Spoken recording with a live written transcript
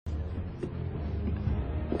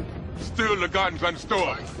Steal the guns and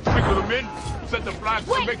store. Sprinkle them in, set the flags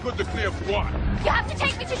to make good the clear for what? You have to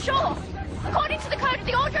take me to shore. According to the code of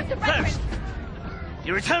the Order of the Brethren. First,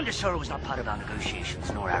 your return to shore was not part of our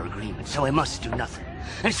negotiations nor our agreement, so I must do nothing.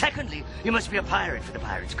 And secondly, you must be a pirate for the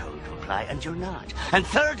Pirate's Code to apply, and you're not. And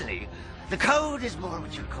thirdly, the code is more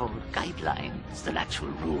what you call guidelines than actual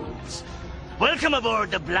rules. Welcome aboard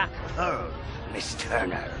the Black Pearl, Miss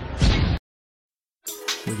Turner.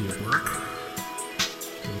 Maybe at work,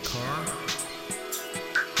 in the car,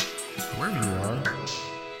 wherever you are.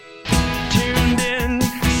 Tuned in,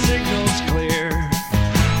 signals clear.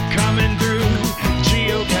 Coming through,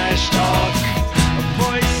 geocache talk. A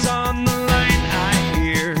voice on the line I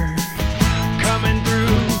hear. Coming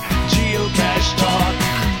through, geocache talk.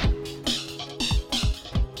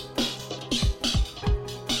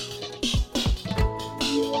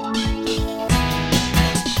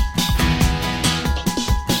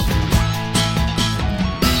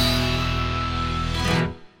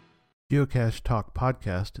 Geocache Talk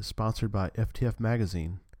podcast is sponsored by FTF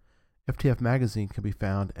Magazine. FTF Magazine can be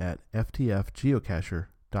found at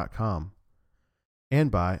ftfgeocacher.com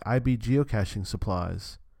and by IB Geocaching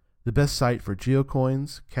Supplies. The best site for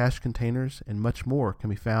geocoins, cache containers, and much more can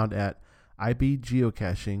be found at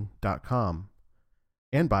ibgeocaching.com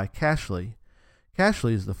and by Cachly.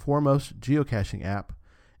 Cachly is the foremost geocaching app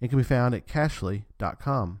and can be found at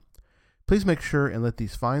cachly.com. Please make sure and let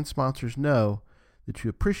these fine sponsors know that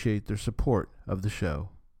you appreciate their support of the show.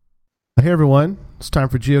 Hey everyone, it's time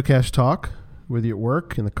for Geocache Talk. Whether you're at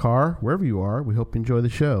work, in the car, wherever you are, we hope you enjoy the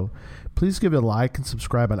show. Please give it a like and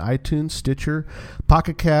subscribe on iTunes, Stitcher,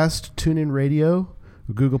 Pocket Cast, TuneIn Radio,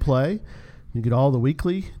 or Google Play. You get all the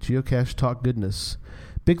weekly Geocache Talk goodness.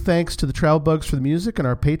 Big thanks to the Travel Bugs for the music and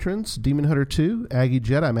our patrons, Demon Hunter 2, Aggie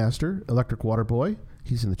Jedi Master, Electric Water Boy.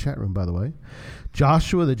 He's in the chat room, by the way.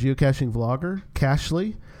 Joshua, the geocaching vlogger,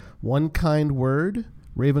 Cashly, One Kind Word,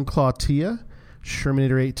 Ravenclaw Tia,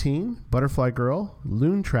 Shermanator 18, Butterfly Girl,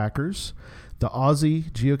 Loon Trackers, the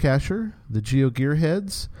Aussie Geocacher, the Geo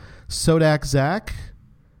Gearheads, Sodak Zach,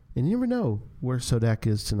 and you never know where Sodak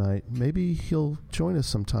is tonight. Maybe he'll join us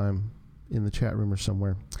sometime in the chat room or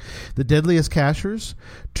somewhere. The Deadliest Cachers,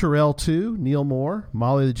 Terrell 2, Neil Moore,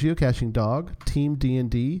 Molly the Geocaching Dog, Team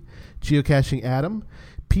D&D, Geocaching Adam,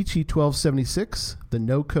 Peachy 1276, the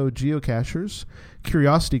No Code Geocachers,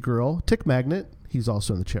 Curiosity Girl, Tick Magnet, he's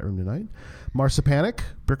also in the chat room tonight, Marsipanic,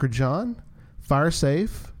 Bricker John,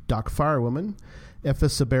 Firesafe, Doc Firewoman,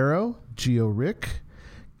 F.S. Sabero, Geo Rick,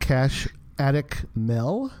 Cache Addict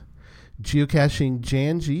Mel, Geocaching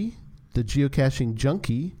Janji, the Geocaching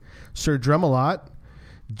Junkie, Sir Drumalot,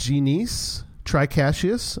 Genice,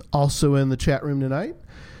 Tricassius, also in the chat room tonight,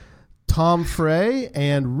 Tom Frey,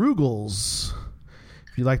 and Rugels.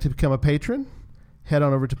 If you'd like to become a patron, head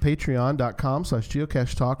on over to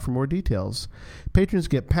patreon.com/geocachetalk for more details. Patrons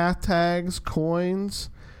get path tags, coins,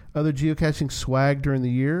 other geocaching swag during the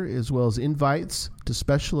year, as well as invites to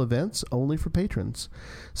special events only for patrons.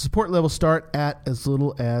 Support levels start at as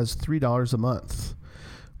little as $3 a month.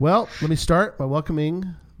 Well, let me start by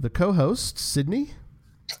welcoming the co-hosts, Sydney.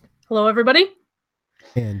 Hello, everybody.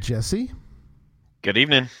 And Jesse. Good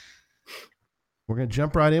evening. We're going to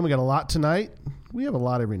jump right in. We got a lot tonight. We have a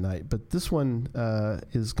lot every night, but this one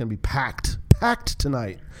is going to be packed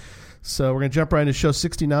tonight. So we're going to jump right into show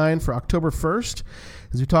 69 for October 1st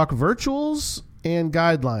as we talk virtuals and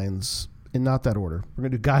guidelines in not that order. We're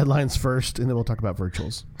going to do guidelines first, and then we'll talk about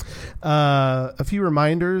virtuals. A few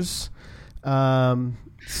reminders.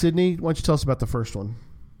 Sydney, why don't you tell us about the first one?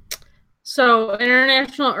 So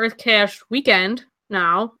International Earth Cache Weekend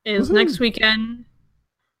now is next weekend,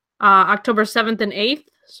 October 7th and 8th.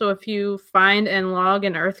 So if you find and log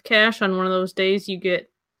an Earth Cache on one of those days, you get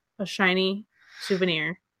a shiny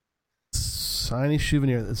souvenir. Shiny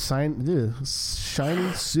souvenir.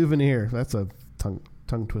 Shiny souvenir. That's a tongue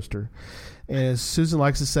twister. And as Susan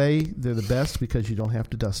likes to say, they're the best because you don't have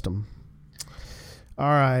to dust them. All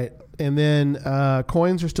right. And then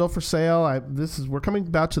coins are still for sale. We're coming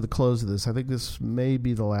about to the close of this. I think this may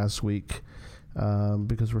be the last week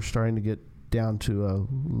because we're starting to get down to a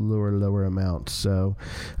lower amount. So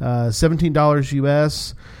 $17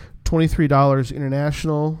 US, $23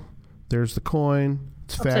 international. There's the coin.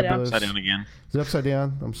 It's upside fabulous. Upside down again. Is it upside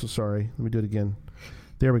down? I'm so sorry. Let me do it again.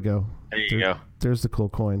 There we go. There you go. There's the cool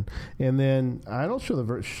coin. And then I don't show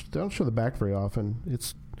the back very often.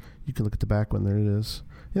 You can look at the back one. There it is.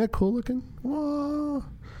 Isn't that cool looking? Whoa.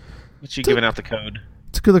 But you giving out the code?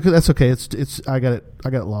 It's good look. That's okay. I got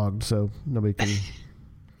it logged, so nobody can.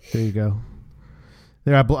 There you go.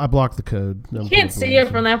 There, I blocked the code. You can't see it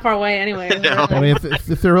from that far away anyway. No. I mean,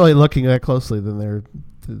 if they're really looking that closely, then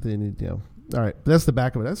they need, All right, that's the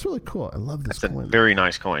back of it. That's really cool. I love this That's a coin. very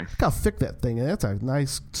nice coin. Look how thick that thing is. That's a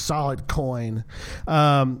nice, solid coin.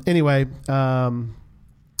 Anyway,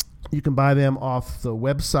 you can buy them off the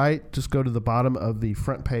website. Just go to the bottom of the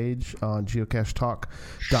front page on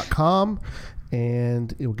geocachetalk.com,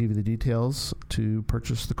 and it will give you the details to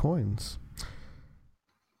purchase the coins.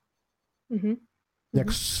 Mm-hmm.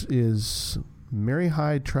 Next is Mary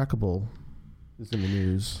Hyde Trackable is in the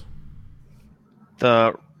news.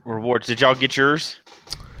 The rewards. Did y'all get yours?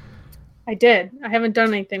 I did. I haven't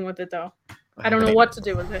done anything with it though. I don't know what to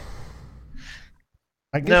do with it.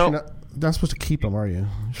 I guess No. you're not supposed to keep them, are you?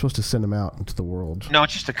 You're supposed to send them out into the world. No,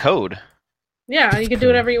 it's just a code. Yeah, you can do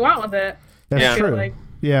whatever you want with it. That's Yeah. true. Like-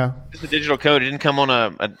 Yeah. It's a digital code. It didn't come on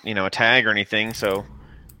a tag or anything, so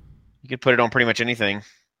you could put it on pretty much anything.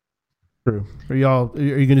 True. Are you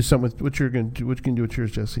going to do something with what you're going to do? What you can do with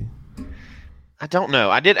yours, Jesse? I don't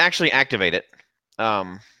know. I did actually activate it,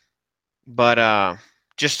 but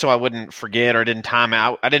just so I wouldn't forget or didn't time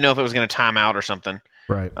out. I didn't know if it was going to time out or something.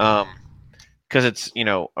 Right. Because it's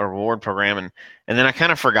a reward program, and then I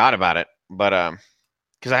kind of forgot about it, but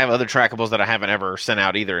because I have other trackables that I haven't ever sent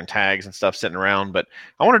out either, and tags and stuff sitting around. But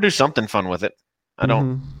I want to do something fun with it. I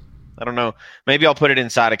don't know. Maybe I'll put it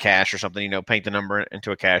inside a cache or something. Paint the number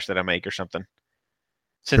into a cache that I make or something.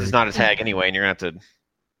 Since it's not a tag anyway, and you're gonna have to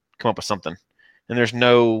come up with something. And there's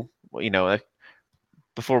no,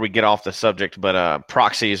 before we get off the subject, but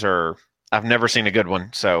proxies are. I've never seen a good one,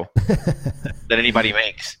 so that anybody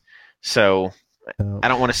makes. So I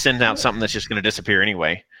don't want to send out something that's just going to disappear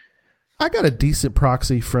anyway. I got a decent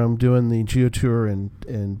proxy from doing the Geo Tour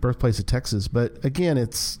in Birthplace of Texas, but again,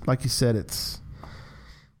 it's like you said, it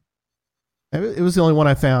was the only one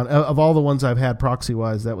I found of all the ones I've had proxy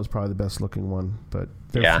wise. That was probably the best looking one, but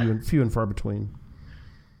they're few and far between.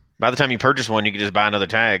 By the time you purchase one, you can just buy another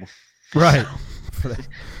tag. Right.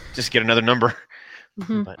 Just get another number.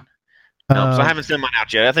 Mm-hmm. But so I haven't sent mine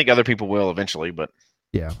out yet. I think other people will eventually, but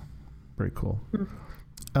yeah, very cool.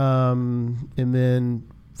 And then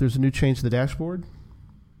there's a new change to the dashboard.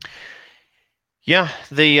 yeah,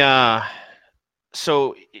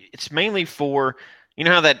 so it's mainly for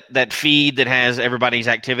how that feed that has everybody's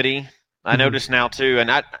activity. I noticed now too,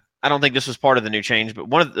 and I don't think this was part of the new change, but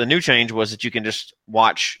one of the new change was that you can just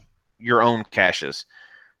watch your own caches.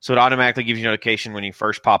 So it automatically gives you notification when you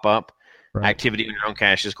first pop up, activity in your own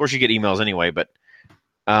caches. Of course, you get emails anyway, but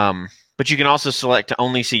you can also select to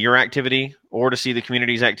only see your activity, or to see the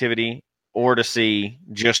community's activity, or to see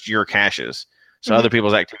just your caches. So other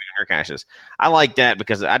people's activity in your caches. I like that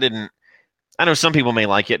because I know some people may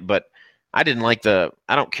like it, but I didn't like I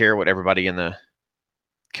don't care what everybody in the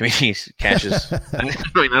community's caches. Half of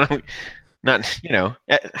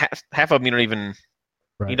them you don't even.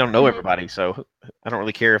 Right. You don't know everybody, so I don't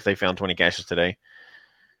really care if they found 20 caches today.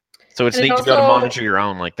 So it's And neat to be able to monitor your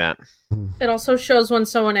own like that. It also shows when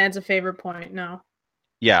someone adds a favorite point now.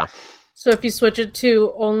 Yeah. So if you switch it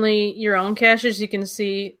to only your own caches, you can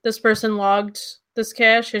see this person logged this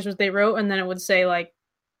cache, here's what they wrote, and then it would say like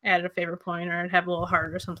added a favorite point, or it'd have a little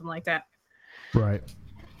heart or something like that. Right.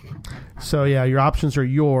 So yeah, your options are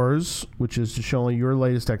yours, which is to show only your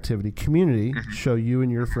latest activity. Community, show you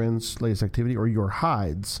and your friends' latest activity, or your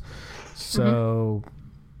hides. So,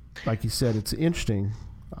 like you said, it's interesting.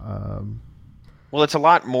 Well, it's a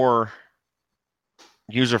lot more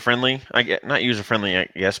user-friendly. Not user-friendly, I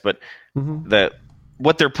guess, but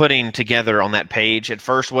what they're putting together on that page at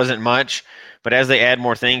first wasn't much, but as they add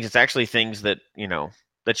more things, it's actually things that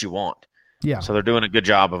that you want. Yeah. So they're doing a good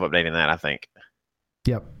job of updating that, I think.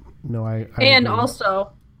 Yep. No, I And agree.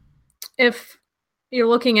 also, if you're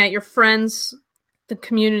looking at your friends, the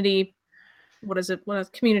community, what is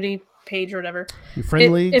community page or whatever? Your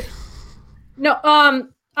friend league?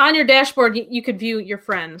 On your dashboard, you could view your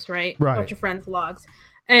friends, right? Right. What your friends logs.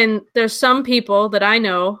 And there's some people that I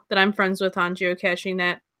know that I'm friends with on geocaching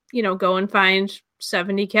that, go and find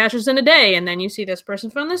 70 caches in a day, and then you see this person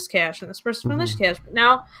found this cache and this person found this cache. But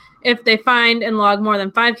now, if they find and log more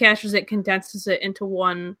than 5 caches, it condenses it into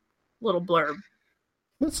one little blurb.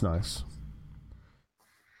 That's nice.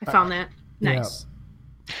 I found that nice.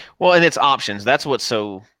 Well, and it's options. That's what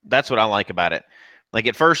I like about it. Like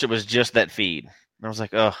at first, it was just that feed. And I was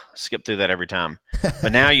like, oh, skip through that every time.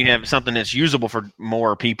 But now you have something that's usable for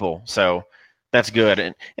more people, so that's good.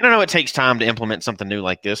 And I know it takes time to implement something new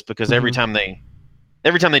like this, because every time they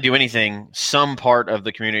do anything, some part of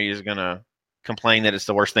the community is going to complain that it's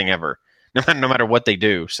the worst thing ever, no matter what they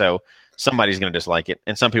do. So somebody's going to dislike it,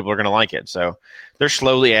 and some people are going to like it. So they're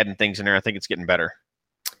slowly adding things in there. I think it's getting better.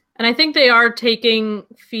 And I think they are taking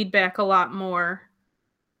feedback a lot more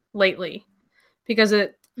lately, because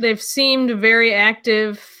they've seemed very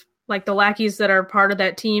active, like the lackeys that are part of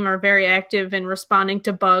that team are very active in responding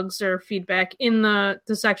to bugs or feedback in the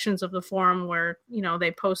sections of the forum where, you know, they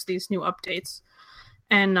post these new updates.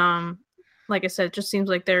 And like I said, it just seems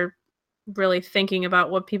like they're really thinking about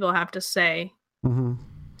what people have to say. Mm-hmm.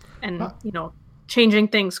 And, you know, changing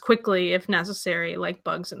things quickly if necessary, like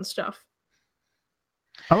bugs and stuff.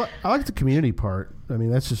 I like the community part. I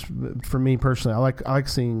mean, that's just for me personally. I like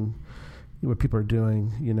seeing what people are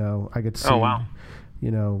doing. You know, I get to see,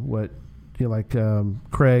 you know, what, you know, like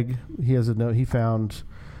Craig, he has a note, he found,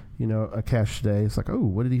 you know, a cache today. It's like, oh,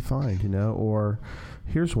 what did he find? You know, or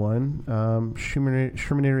here's one,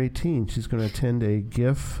 Shermanator 18. She's going to attend a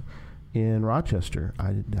GIF in Rochester.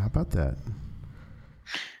 How about that?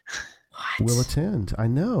 What? Will attend. I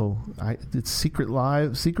know. It's secret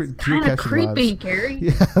geocaching Kind of creepy, lives. Gary.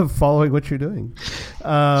 Yeah, following what you're doing.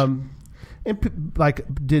 And like,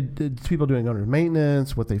 did people doing under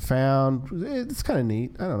maintenance, what they found? It's kind of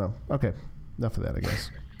neat. I don't know. Okay, enough of that, I guess.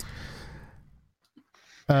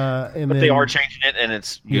 But they are changing it, and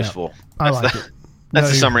it's useful. I like it. That's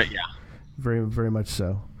the summary. Yeah, very, very much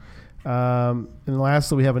so. And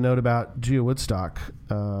lastly, we have a note about Geo Woodstock.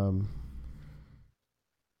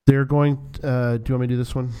 They're going. Do you want me to do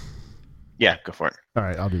this one? Yeah, go for it. All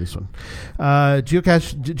right, I'll do this one.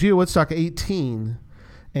 Geo Woodstock 18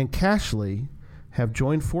 and Cachely have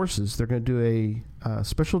joined forces. They're going to do a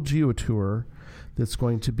special Geo tour that's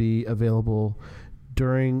going to be available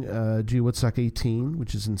during Geo Woodstock 18,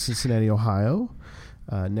 which is in Cincinnati, Ohio,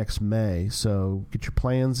 next May. So get your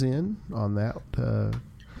plans in on that.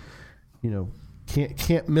 You know,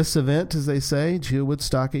 can't miss event, as they say, Geo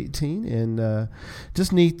Woodstock 18, and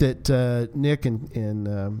just neat that Nick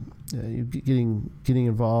and you getting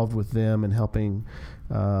involved with them and helping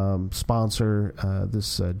sponsor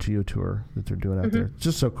this Geo tour that they're doing out there.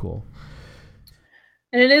 Just so cool.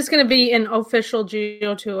 And it is going to be an official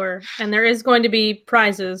Geo tour, and there is going to be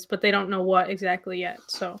prizes, but they don't know what exactly yet.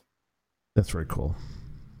 So that's very cool.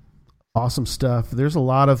 Awesome stuff. There's a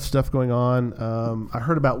lot of stuff going on. I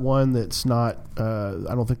heard about one that's not,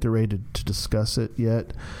 I don't think they're ready to discuss it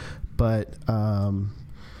yet, but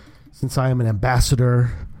since I am an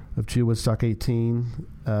ambassador of Geo Woodstock 18,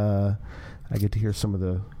 I get to hear some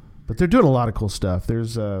of but they're doing a lot of cool stuff.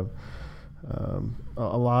 There's a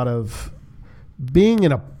lot of being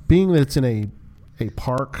that it's in a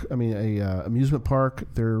park. I mean, a amusement park.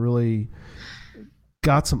 They're really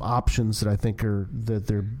got some options that I think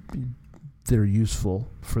they're useful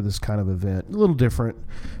for this kind of event. A little different,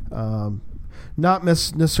 not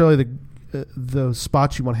necessarily the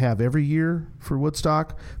spots you want to have every year for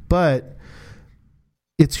Woodstock, but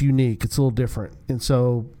it's unique. It's a little different, and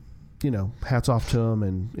so, you know, hats off to them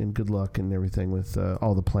and good luck and everything with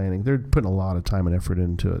all the planning. They're putting a lot of time and effort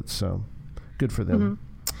into it, so good for them.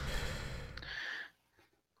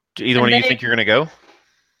 Do either one of you think you're going to go?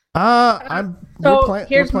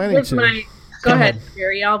 We're planning to. Go ahead,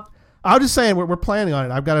 Gary. I was just saying we're planning on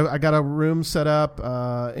it. I got a room set up,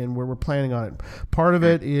 and we're planning on it. Part of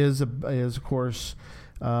it is of course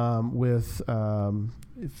with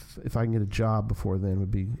if I can get a job before then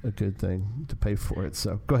would be a good thing to pay for it.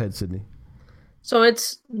 So go ahead, Sydney. So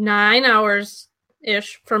it's 9 hours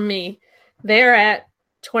ish from me. They're at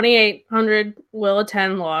 2,800 will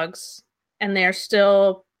attend logs, and they're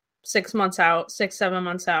still 7 months out.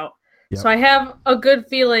 Yep. So I have a good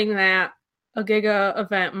feeling that a Giga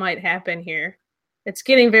event might happen here. It's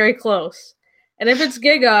getting very close. And if it's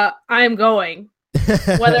Giga, I'm going.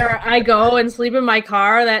 Whether I go and sleep in my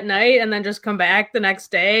car that night and then just come back the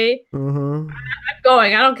next day, I'm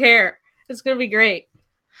going. I don't care. It's going to be great.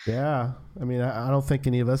 Yeah. I mean, I don't think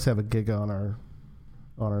any of us have a Giga on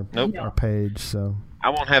our page. So I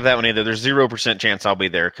won't have that one either. There's 0% chance I'll be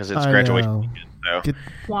there because it's graduation weekend. So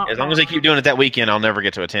as long as they keep doing it that weekend, I'll never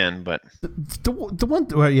get to attend. But the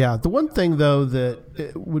one thing though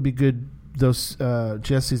that would be good,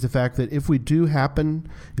 Jesse, is the fact that if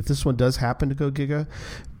this one does happen to go Giga,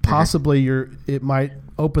 possibly it might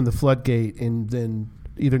open the floodgate, and then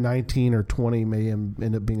either 19 or 20 may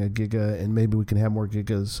end up being a Giga, and maybe we can have more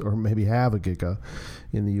Gigas, or maybe have a Giga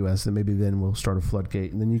in the U.S. And maybe then we'll start a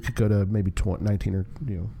floodgate, and then you could go to maybe 19 or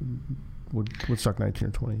Woodstock 19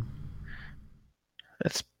 or 20.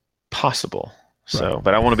 That's possible. So, right.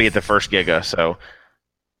 But I want to be at the first Giga, so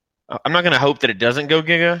I'm not going to hope that it doesn't go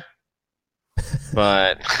Giga,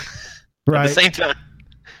 but at the same time,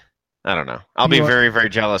 I don't know. I'll be very, very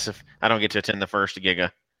jealous if I don't get to attend the first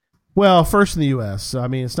Giga. Well, first in the U.S. So, I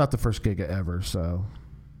mean, it's not the first Giga ever. So,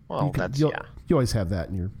 you always have that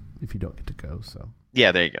if you don't get to go. So,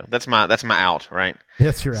 yeah, there you go. That's my out, right?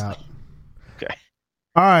 Yes, you're out. Okay.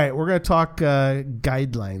 All right, we're going to talk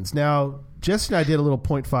guidelines. Now, Jesse and I did a little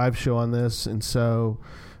 0.5 show on this, and so,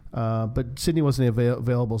 but Sydney wasn't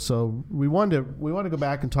available, so we wanted to go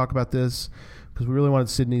back and talk about this because we really wanted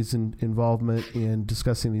Sydney's involvement in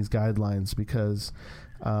discussing these guidelines because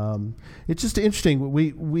it's just interesting.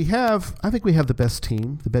 I think we have the best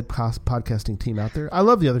team, the best podcasting team out there. I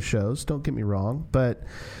love the other shows, don't get me wrong, but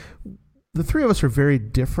the three of us are very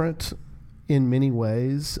different in many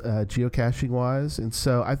ways, geocaching wise, and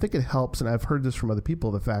so I think it helps. And I've heard this from other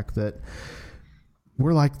people: the fact that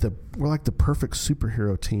we're like the perfect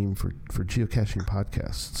superhero team for geocaching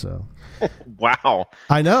podcasts. So, Wow.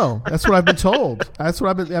 I know that's what I've been told. That's what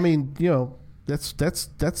I've been. I mean, that's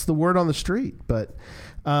the word on the street. But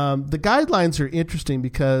the guidelines are interesting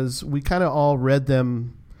because we kind of all read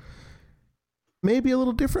them maybe a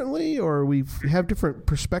little differently, or we have different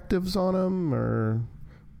perspectives on them, or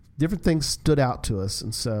different things stood out to us,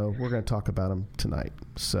 and so we're going to talk about them tonight.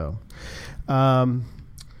 So,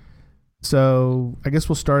 so I guess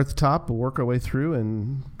we'll start at the top. We'll work our way through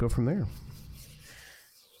and go from there.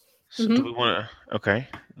 So do we want to? Okay.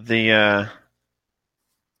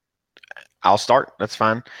 I'll start. That's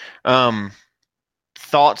fine.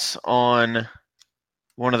 Thoughts on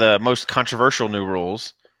one of the most controversial new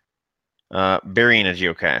rules, burying a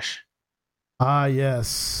geocache. Ah,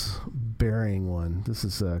 yes. Burying one. This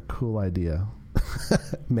is a cool idea.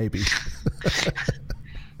 Maybe.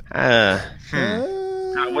 What are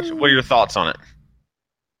your thoughts on it?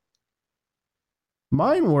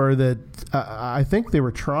 Mine were that I think they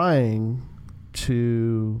were trying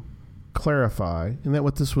to clarify. Isn't that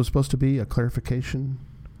what this was supposed to be? A clarification?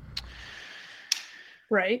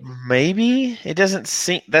 Right. Maybe. It doesn't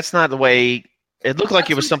seem... That's not the way... It looked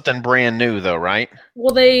like it was something brand new, though, right?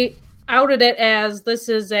 Well, they outed it as this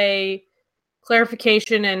is a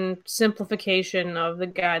clarification and simplification of the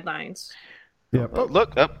guidelines. Yep. Oh,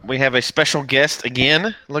 look, we have a special guest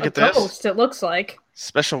again. Look at this. Ghost, it looks like.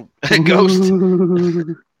 Special ghost.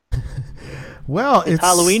 Well, it's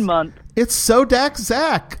Halloween month. It's Sodak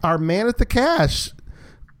Zach, our man at the cache.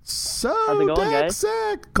 Sodak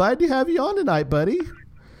Zach, glad to have you on tonight, buddy.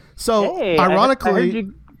 So, Hey, ironically,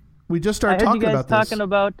 we just started talking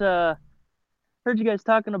about this. Heard you guys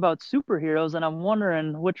talking about superheroes, and I'm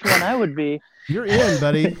wondering which one I would be. You're in,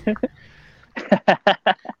 buddy.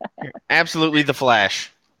 Absolutely the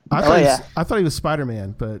Flash. I thought he was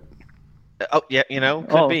Spider-Man, but Oh, yeah,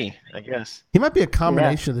 could be, I guess. he might be a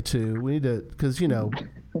combination of the two. We need to, because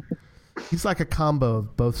he's like a combo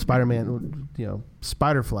of both Spider-Man,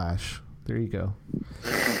 Spider Flash. There you go.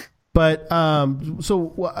 But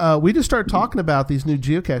so we just started talking about these new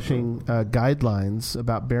geocaching guidelines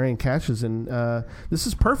about burying caches, and this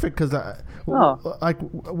is perfect because,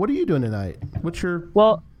 what are you doing tonight? What's your...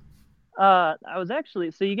 Well, I was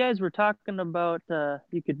actually... So you guys were talking about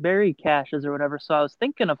you could bury caches or whatever, so I was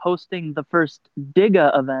thinking of hosting the first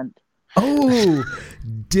Digga event. Oh,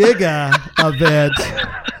 Digga event.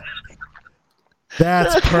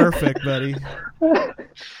 That's perfect, buddy.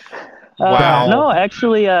 Wow. No,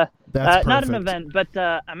 actually... That's not an perfect. event, but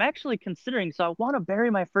I'm actually considering. So I want to bury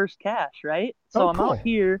my first cache, right? So I'm cool. out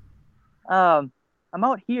here. I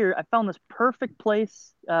found this perfect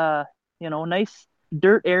place. Nice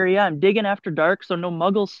dirt area. I'm digging after dark, so no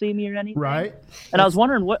muggles see me or anything. Right. And I was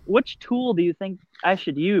wondering, which tool do you think I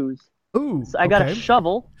should use? Ooh. So I got a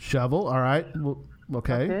shovel. Shovel. All right. Well,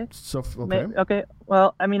 okay. So okay. Okay.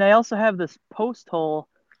 Well, I mean, I also have this post hole,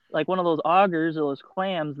 like one of those augers or those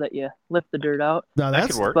clams that you lift the dirt out. No, That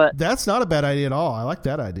could work. But that's not a bad idea at all. I like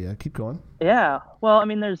that idea. Keep going. yeah, well, I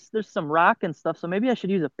mean, there's some rock and stuff, so maybe I should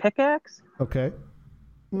use a pickaxe. Okay.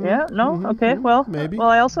 Yeah. No. Okay. Well, maybe. Well,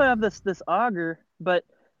 I also have this auger, but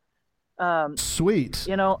Sweet.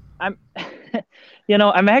 I'm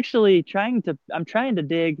I'm actually trying to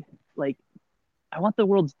dig, like, I want the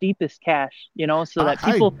world's deepest cache, so that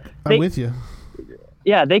people I'm with you.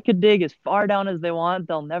 Yeah, they could dig as far down as they want.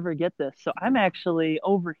 They'll never get this. So I'm actually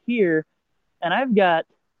over here, and I've got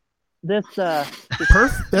this.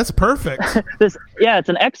 That's perfect. It's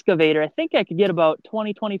an excavator. I think I could get about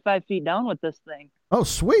 20-25 feet down with this thing. Oh,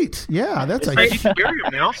 sweet. Yeah, that's You can bury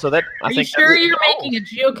them now, so that I Are you think sure that's- you're making a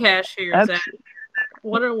geocache here, Abs- Zach?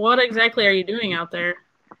 What exactly are you doing out there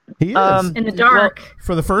he is in the dark?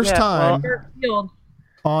 for the first yeah, time Dirt field.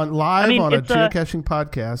 on live on a it's geocaching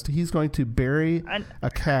podcast. He's going to bury a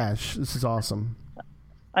cache. This is awesome.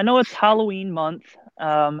 I know it's Halloween month,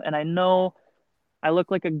 and I know I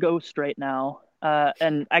look like a ghost right now,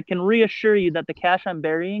 and I can reassure you that the cache I'm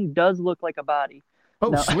burying does look like a body. Oh,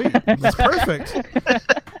 No. sweet. That's perfect.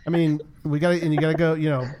 I mean, you got to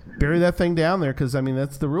go, bury that thing down there because, I mean,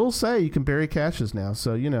 that's the rules say you can bury caches now.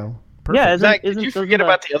 So, Yeah, isn't, Zach, isn't did you doesn't forget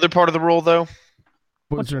about the other part of the rule, though?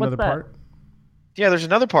 Was there what's another that? part? Yeah, there's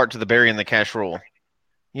another part to the burying the cash rule.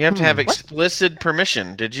 You have to have explicit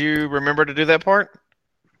permission. Did you remember to do that part?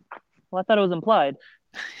 Well, I thought it was implied.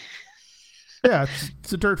 Yeah,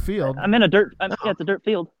 it's a dirt field. I'm in a dirt. Yeah, it's a dirt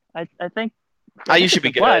field. I think. Oh, you think should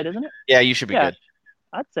it's be implied, good. isn't it? Yeah, you should be Yeah. good.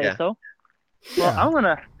 I'd say Yeah. so. Yeah.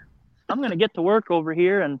 Well, I'm gonna get to work over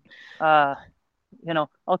here, and I'll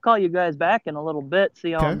call you guys back in a little bit,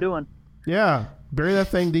 see how Okay. I'm doing. Yeah, bury that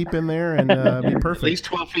thing deep in there and be At perfect. least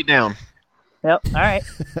 12 feet down. Yep. All right.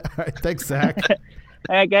 All right, thanks, Zach.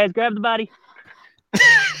 All right, guys, grab the body.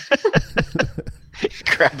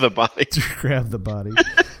 Grab the body. Grab the body.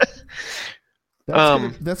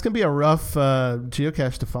 That's gonna be a rough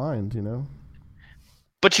geocache to find, you know.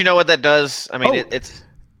 But you know what that does? I mean, Oh. it's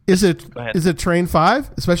Is it Go ahead. is it Train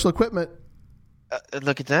 5 special equipment?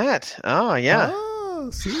 look at that. Oh yeah, Oh,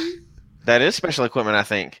 see, that is special equipment. I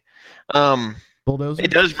think. bulldozer.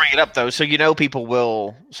 It does bring it up though, so you know people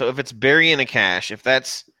will. So if it's burying a cache, if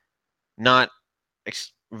that's not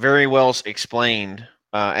very well explained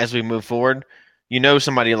as we move forward, you know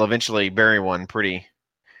somebody will eventually bury one. Pretty.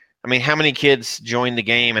 I mean, how many kids join the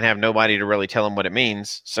game and have nobody to really tell them what it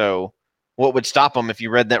means? So, what would stop them if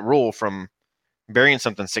you read that rule from burying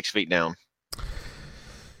something 6 feet down?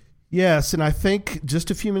 Yes, and I think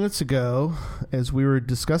just a few minutes ago, as we were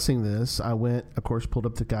discussing this, I went, of course, pulled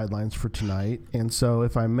up the guidelines for tonight. And so,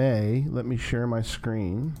 if I may, let me share my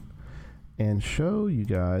screen and show you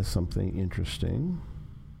guys something interesting.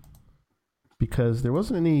 Because there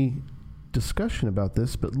wasn't any discussion about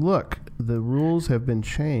this, but look, the rules have been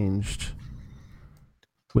changed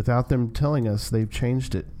without them telling us they've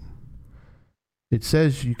changed it. It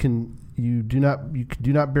says you do not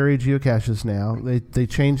bury geocaches now. They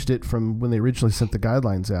changed it from when they originally sent the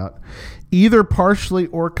guidelines out, either partially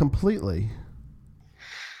or completely.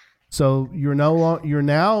 So you're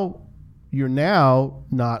now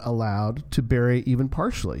not allowed to bury even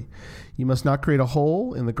partially. You must not create a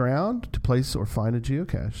hole in the ground to place or find a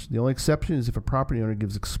geocache. The only exception is if a property owner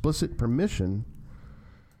gives explicit permission,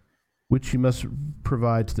 which you must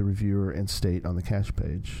provide to the reviewer and state on the cache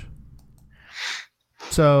page.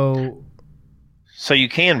 So you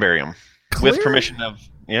can bury them Clear? with permission of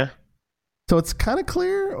So it's kind of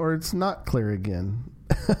clear, or it's not clear again.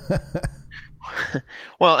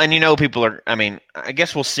 Well, and you know people are. I mean, I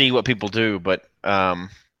guess we'll see what people do, but I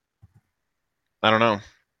don't know.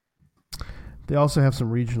 They also have some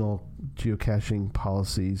regional geocaching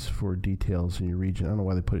policies for details in your region. I don't know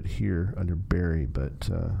why they put it here under bury, but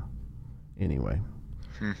anyway.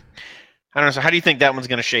 I don't know. So how do you think that one's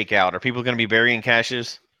going to shake out? Are people going to be burying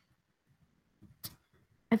caches?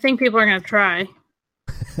 I think people are going to try.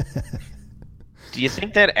 Do you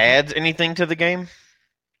think that adds anything to the game?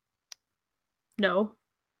 No.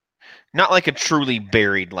 Not like a truly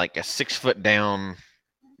buried, like a 6 foot down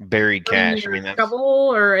buried cache. I Your mean, that's,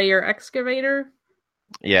 shovel or your excavator?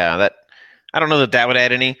 yeah, that I don't know that would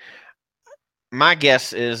add any. My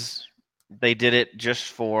guess is they did it just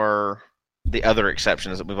for the other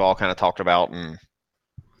exceptions that we've all kind of talked about, and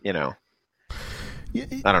I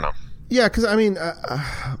don't know. Yeah, because I mean,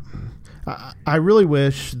 I really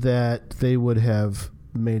wish that they would have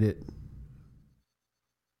made it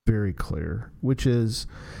very clear, which is,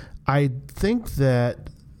 I think that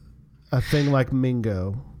a thing like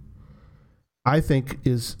Mingo, I think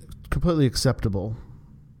is completely acceptable.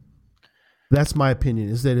 That's my opinion,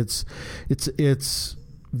 is that it's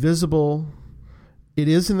visible. It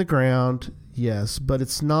is in the ground, yes, but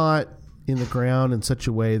it's not in the ground in such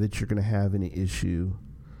a way that you're going to have any issue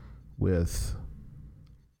with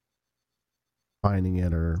finding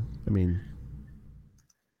it, or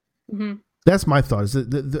that's my thought. Is that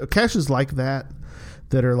the caches like that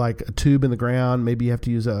are like a tube in the ground? Maybe you have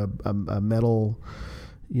to use a metal.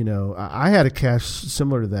 I had a cache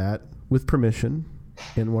similar to that with permission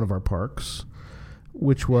in one of our parks,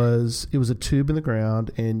 which was a tube in the ground,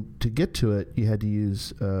 and to get to it, you had to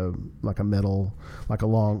use like a metal, like a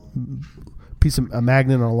long piece of a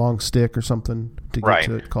magnet on a long stick or something to get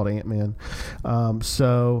to it, called Ant-Man.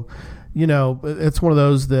 So, it's one of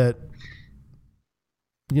those that,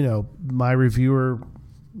 my reviewer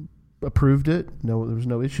approved it. No, there was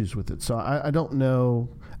no issues with it. So I don't know.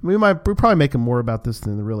 I mean, we're probably making more about this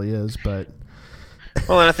than there really is, but.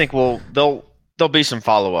 Well, and I think there'll be some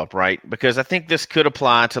follow up, right? Because I think this could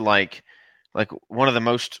apply to like one of the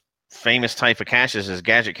most famous type of caches is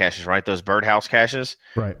gadget caches, right? Those birdhouse caches.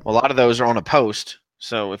 Right. Well, a lot of those are on a post.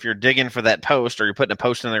 So if you're digging for that post, or you're putting a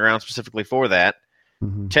post in the ground specifically for that,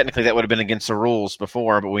 technically that would have been against the rules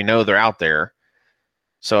before, but we know they're out there.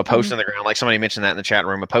 So a post in the ground, like somebody mentioned that in the chat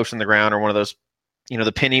room, a post in the ground, or one of those,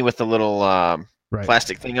 the penny with the little Right.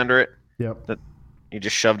 plastic thing under it Yep. that you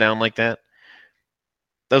just shove down like that.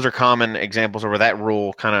 Those are common examples of where that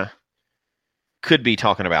rule kind of could be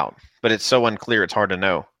talking about, but it's so unclear it's hard to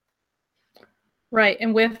know. Right.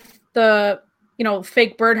 And with the,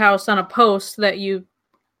 fake birdhouse on a post that you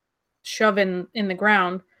shove in the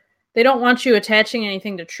ground, they don't want you attaching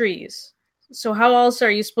anything to trees. So how else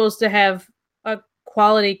are you supposed to have a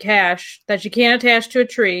quality cache that you can't attach to a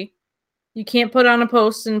tree? You can't put on a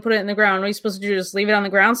post and put it in the ground. What are you supposed to do? Just leave it on the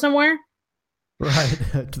ground somewhere? Right.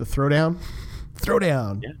 To the throwdown.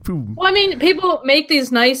 Throwdown. Yeah. Boom. Well, I mean, people make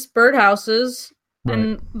these nice birdhouses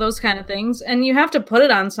and Right. those kind of things, and you have to put it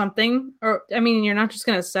on something. Or, I mean, you're not just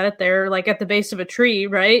going to set it there like at the base of a tree,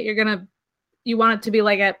 right? You want it to be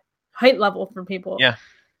like at height level for people. Yeah.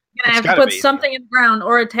 You're going It's to have to gotta put be. something in the ground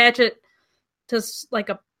or attach it to like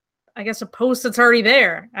a post that's already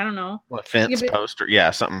there. I don't know. Well, a fence You could- post or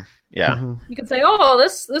something. Yeah. Mhm. You could say, "Oh,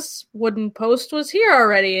 this wooden post was here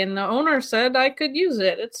already, and the owner said I could use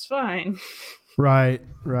it. It's fine." Right.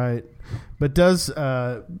 But does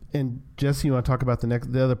and Jesse, you want to talk about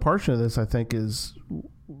the other portion of this? I think is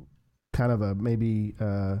kind of a maybe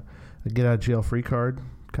a get out of jail free card,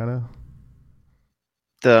 kind of.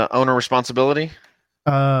 The owner responsibility?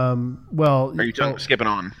 Well, Or are you skipping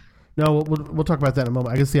on? no, we'll talk about that in a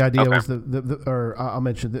moment. I guess the idea Okay. was or I'll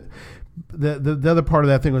mention that the other part of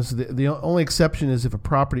that thing was the only exception is if a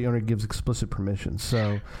property owner gives explicit permission.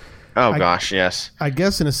 So. Oh, gosh, yes. I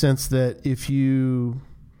guess in a sense that if you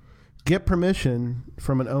get permission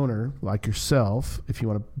from an owner like yourself, if you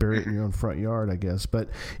want to bury it in your own front yard, I guess, but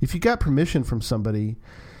if you got permission from somebody,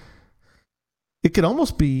 it could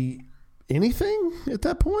almost be anything at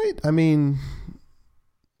that point. I mean,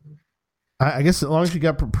 I guess as long as you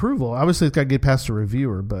got approval, obviously it's got to get past a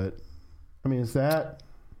reviewer, but I mean, is that,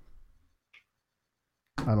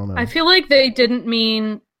 I don't know. I feel like they didn't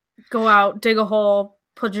mean go out, dig a hole,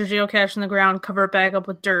 put your geocache in the ground, cover it back up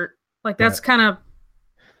with dirt. Like that's kind of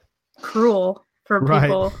cruel for Right.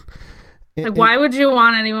 people. Like, why would you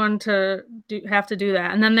want anyone to have to do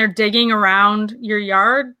that? And then they're digging around your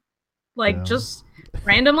yard, like Yeah. just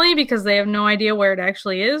randomly because they have no idea where it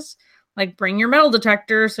actually is. Like, bring your metal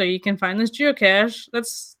detector so you can find this geocache.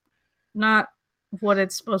 That's not what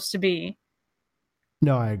it's supposed to be.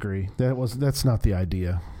 No, I agree. That's not the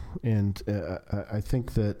idea, and I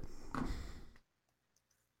think that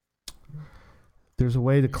there's a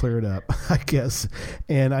way to clear it up, I guess.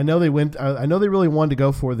 And I know they went. I know they really wanted to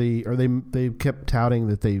go for they kept touting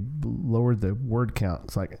that they lowered the word count.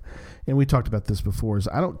 It's like, and we talked about this before. Is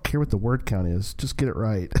I don't care what the word count is, just get it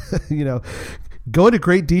right. Go into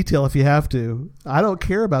great detail if you have to. I don't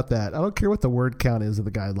care about that. I don't care what the word count is of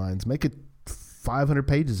the guidelines. Make it 500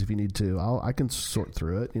 pages if you need to. I can sort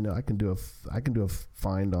through it. I can do a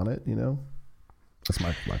find on it. That's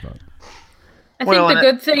my thought. I Well, think and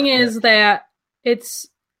the good thing is that it's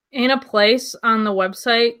in a place on the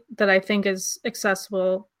website that I think is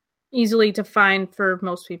accessible, easily to find for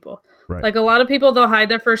most people. Right. Like a lot of people, they'll hide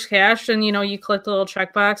their first cache and, you click the little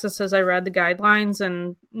checkbox that says, I read the guidelines,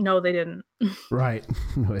 and no, they didn't. Right.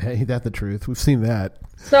 Ain't that the truth? We've seen that.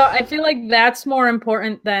 So I feel like that's more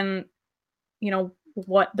important than,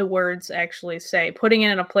 what the words actually say. Putting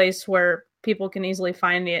it in a place where people can easily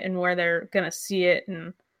find it and where they're going to see it,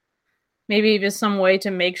 and maybe just some way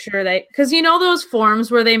to make sure that, because those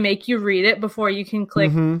forms where they make you read it before you can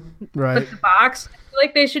click Right. the box. I feel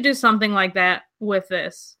like they should do something like that with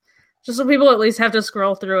this, just so people at least have to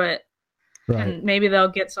scroll through it, Right. and maybe they'll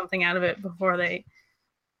get something out of it before they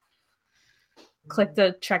click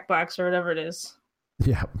the checkbox or whatever it is.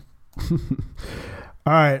 Yeah.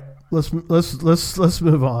 All right. Let's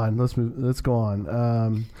move on. Let's go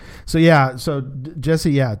on. So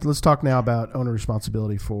Jesse, let's talk now about owner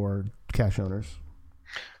responsibility for cache owners.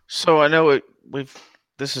 So I know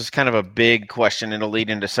this is kind of a big question. It'll lead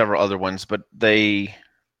into several other ones, but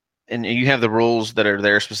and you have the rules that are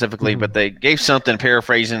there specifically, but they gave something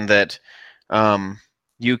paraphrasing that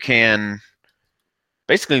you can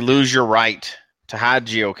basically lose your right to hide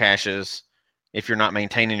geocaches if you're not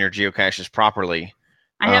maintaining your geocaches properly.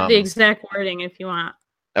 I have the exact wording if you want.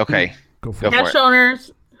 Okay. Go for Go it. for Cache it.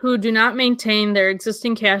 owners who do not maintain their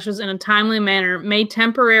existing caches in a timely manner may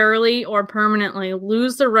temporarily or permanently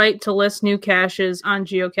lose the right to list new caches on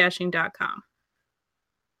geocaching.com.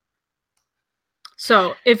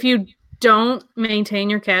 So if you don't maintain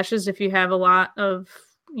your caches, if you have a lot of,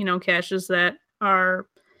 caches that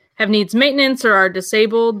have needs maintenance or are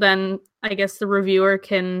disabled, then I guess the reviewer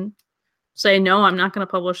can say, no, I'm not going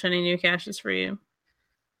to publish any new caches for you.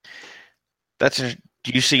 Do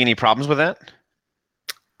you see any problems with that?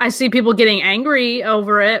 I see people getting angry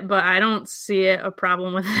over it, but I don't see a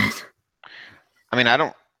problem with it. I mean,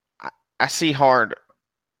 I see hard.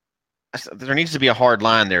 There needs to be a hard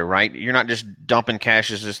line there, right? You're not just dumping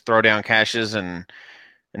caches, just throw down caches and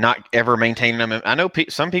not ever maintaining them. I know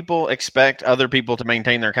some people expect other people to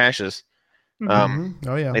maintain their caches. Oh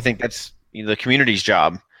yeah, they think that's the community's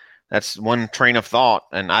job. That's one train of thought,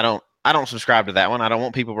 and I don't subscribe to that one. I don't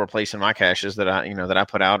want people replacing my caches that I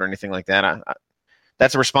put out or anything like that.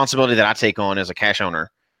 That's a responsibility that I take on as a cache owner.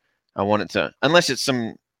 I want it to, unless it's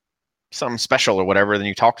something special or whatever, then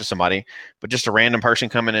you talk to somebody, but just a random person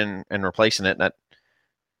coming in and replacing it, that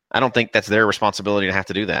I don't think that's their responsibility to have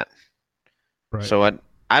to do that. Right. So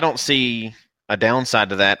I don't see a downside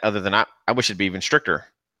to that other than I wish it'd be even stricter.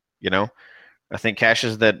 I think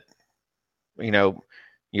caches that,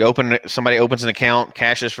 somebody opens an account,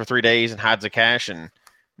 caches for 3 days and hides a cache, and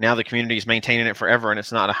now the community is maintaining it forever and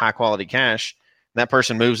it's not a high quality cache. That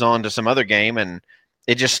person moves on to some other game and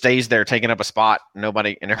it just stays there taking up a spot.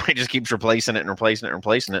 Everybody just keeps replacing it and replacing it and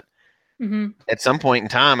replacing it. Mm-hmm. At some point in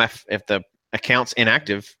time, if the account's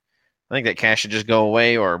inactive, I think that cache should just go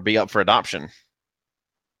away or be up for adoption.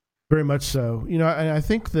 Very much so. And I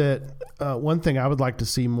think that one thing I would like to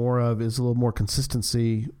see more of is a little more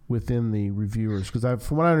consistency within the reviewers, because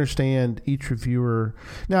from what I understand, each reviewer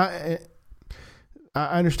now.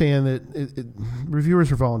 I understand that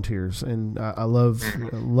reviewers are volunteers, and I love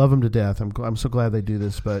them to death. I'm so glad they do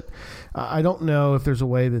this, but I don't know if there's a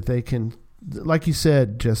way that they can, like you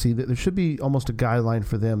said, Jesse, that there should be almost a guideline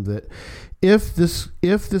for them that if this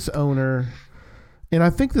owner, and I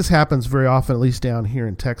think this happens very often, at least down here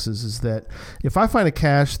in Texas, is that if I find a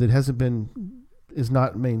cache that is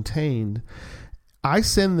not maintained, I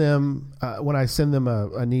send them when I send them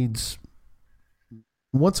a needs.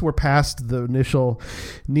 Once we're past the initial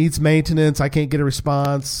needs maintenance, I can't get a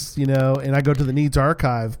response, and I go to the needs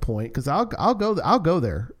archive point, because I'll go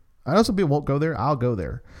there. I know some people won't go there. I'll go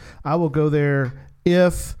there. I will go there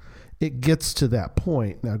if it gets to that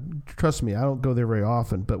point. Now, trust me, I don't go there very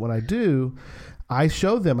often, but when I do, I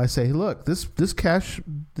show them. I say, hey, look, this cache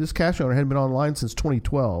owner hadn't been online since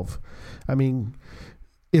 2012. I mean,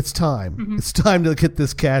 it's time. Mm-hmm. It's time to get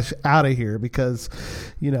this cache out of here, because,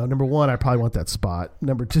 number one, I probably want that spot.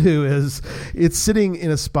 Number two is it's sitting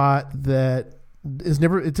in a spot that is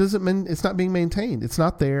it's not being maintained. It's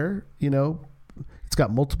not there. It's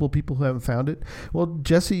got multiple people who haven't found it. Well,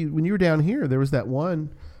 Jesse, when you were down here, there was that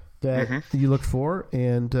one that you looked for,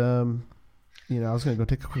 and, I was going to go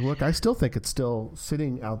take a quick look. I still think it's still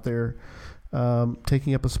sitting out there,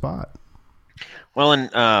 taking up a spot. Well,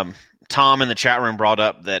 and, Tom in the chat room brought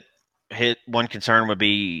up that one concern would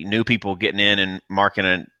be new people getting in and marking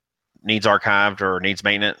a needs archived or needs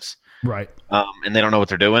maintenance. Right. And they don't know what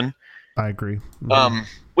they're doing. I agree. Mm-hmm.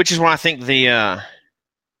 Which is why I think it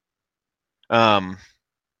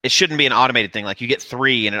shouldn't be an automated thing. Like you get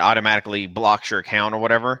 3 and it automatically blocks your account or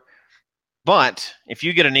whatever. But if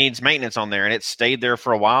you get a needs maintenance on there and it stayed there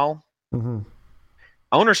for a while,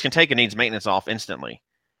 owners can take a needs maintenance off instantly.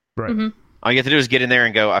 Right. Mm-hmm. All you have to do is get in there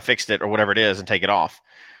and go, I fixed it, or whatever it is, and take it off.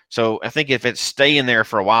 So I think if it's staying there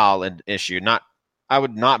for a while, an issue, I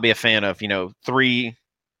would not be a fan of, 3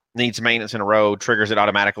 needs maintenance in a row triggers it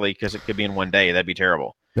automatically, because it could be in one day. That'd be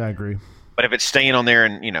terrible. I agree. But if it's staying on there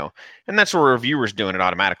and that's where a reviewer's doing it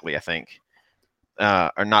automatically, I think.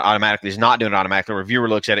 Or not automatically, he's not doing it automatically. The reviewer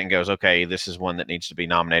looks at it and goes, okay, this is one that needs to be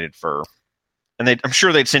nominated for. And I'm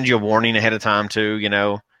sure they'd send you a warning ahead of time too,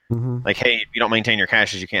 like, hey, if you don't maintain your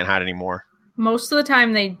caches, you can't hide anymore. Most of the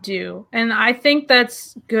time they do. And I think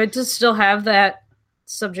that's good to still have that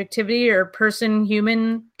subjectivity or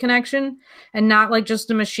person-human connection, and not like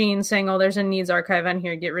just a machine saying, oh, there's a needs archive on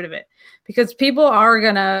here, get rid of it. Because people are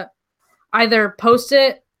going to either post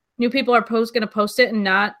it, new people are going to post it and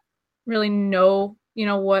not really know,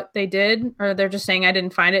 what they did, or they're just saying, I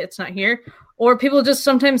didn't find it, it's not here. Or people just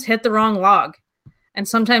sometimes hit the wrong log. And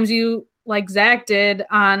sometimes you, like Zach did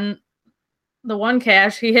on the one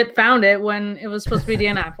cache, he found it when it was supposed to be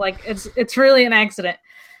DNF. Like it's really an accident.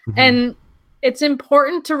 Mm-hmm. And it's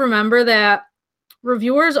important to remember that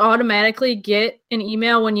reviewers automatically get an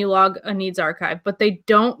email when you log a needs archive, but they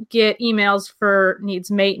don't get emails for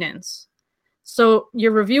needs maintenance. So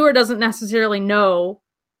your reviewer doesn't necessarily know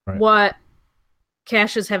what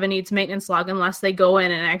caches have a needs maintenance log unless they go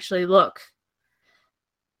in and actually look.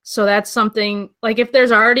 So that's something, like if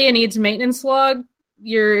there's already a needs maintenance log,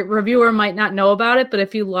 your reviewer might not know about it, but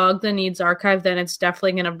if you log the needs archive, then it's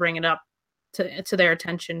definitely going to bring it up to their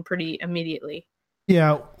attention pretty immediately.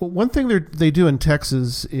 Yeah, one thing they do in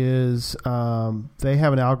Texas is they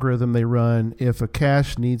have an algorithm they run. If a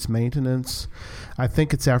cache needs maintenance, I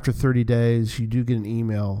think it's after 30 days, you do get an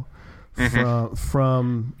email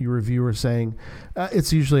from your reviewer saying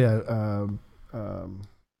it's usually like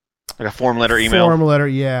a form letter email. Form letter,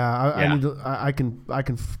 yeah. I need to, I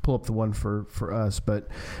can pull up the one for us, but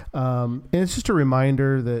and it's just a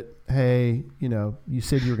reminder that, hey, you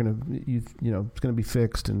said you were it's gonna be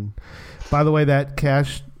fixed. And by the way, that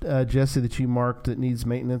cache, Jesse, that you marked that needs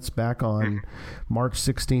maintenance back on March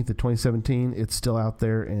 16th of 2017, it's still out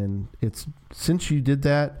there, and since you did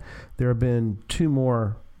that, there have been 2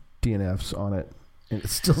 more DNFs on it, and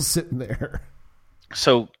it's still sitting there.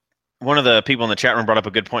 So one of the people in the chat room brought up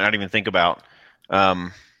a good point I didn't even think about,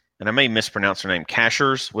 and I may mispronounce her name,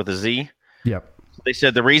 Cachers with a Z. Yep. They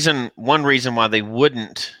said one reason why they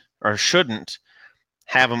wouldn't or shouldn't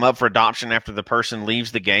have them up for adoption after the person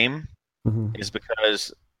leaves the game is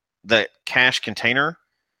because the cache container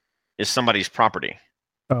is somebody's property.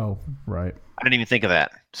 Oh, right. I didn't even think of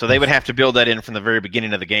that. So they would have to build that in from the very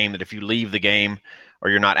beginning of the game, that if you leave the game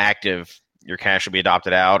or you're not active, your cache will be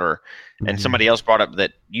adopted out. And somebody else brought up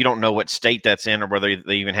that you don't know what state that's in or whether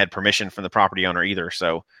they even had permission from the property owner either.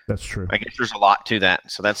 So that's true. I guess there's a lot to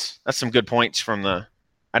that. So that's some good points from I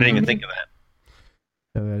didn't even think of that.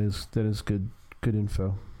 Yeah, that is good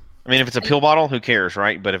info. I mean, if it's a pill bottle, who cares,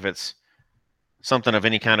 right? But if it's something of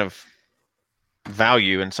any kind of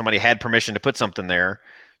value and somebody had permission to put something there,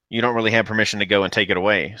 you don't really have permission to go and take it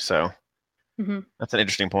away. So that's an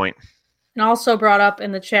interesting point. And also brought up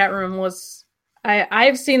in the chat room was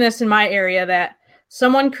I've seen this in my area that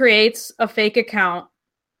someone creates a fake account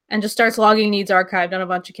and just starts logging needs archived on a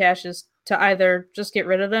bunch of caches to either just get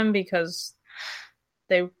rid of them because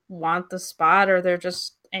they want the spot or they're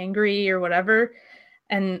just angry or whatever,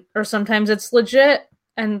 or sometimes it's legit.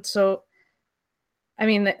 And so, I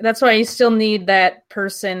mean, that's why you still need that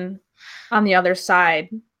person on the other side,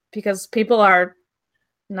 because people are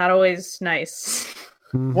not always nice.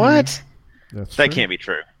 What? That can't be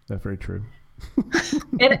true. That's very true.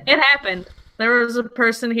 It happened. There was a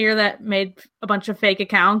person here that made a bunch of fake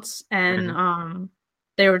accounts, and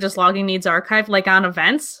they were just logging needs archived, like on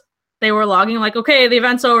events. They were logging like, okay, the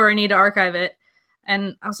event's over, I need to archive it.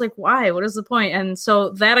 And I was like, why? What is the point? And so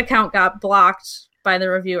that account got blocked by the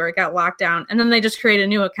reviewer. It got locked down. And then they just create a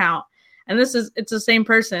new account. And it's the same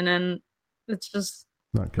person. And it's just,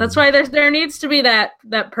 that's why there needs to be that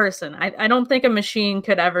person. I don't think a machine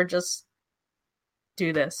could ever just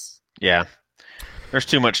do this. Yeah. There's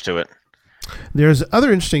too much to it. There's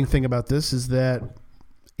other interesting thing about this is that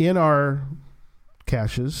in our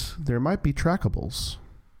caches, there might be trackables.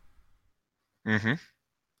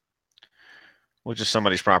 Which is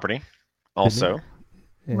somebody's property also.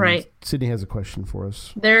 And right. Sydney has a question for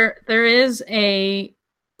us. There is a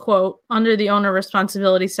quote under the owner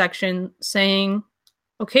responsibility section saying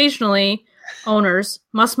occasionally owners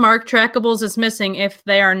must mark trackables as missing if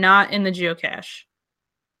they are not in the geocache.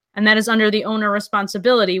 And that is under the owner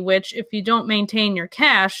responsibility, which if you don't maintain your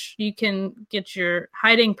cache, you can get your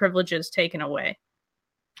hiding privileges taken away.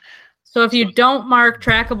 So if you don't mark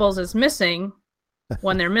trackables as missing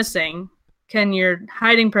when they're missing, can your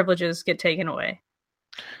hiding privileges get taken away?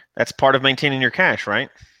 That's part of maintaining your cache, right?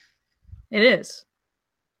 It is.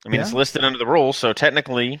 I mean, it's listed under the rules, so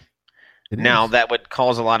technically that would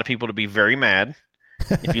cause a lot of people to be very mad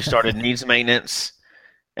if you started needs maintenance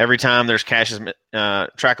every time there's caches,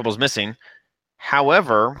 trackables missing.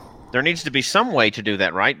 However, there needs to be some way to do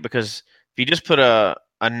that, right? Because if you just put a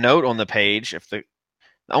note on the page, if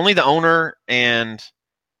only the owner and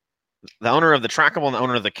the owner of the trackable and the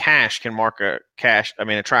owner of the cache can mark a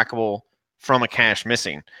trackable from a cache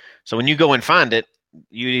missing. So when you go and find it,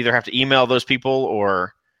 you either have to email those people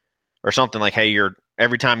or something like, hey,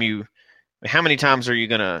 how many times do you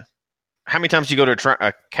go to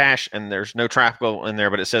a cache and there's no trackable in there,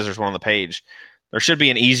 but it says there's one on the page? There should be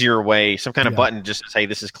an easier way, some kind of button just to say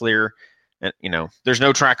this is clear, and there's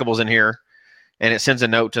no trackables in here, and it sends a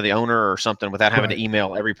note to the owner or something without having to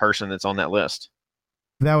email every person that's on that list.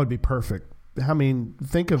 That would be perfect. I mean,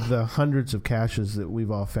 think of the hundreds of caches that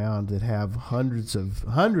we've all found that have hundreds and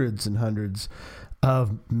hundreds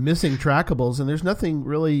of missing trackables, and there's nothing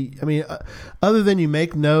really, other than you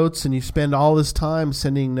make notes and you spend all this time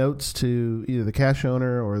sending notes to either the cache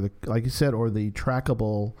owner or like you said, or the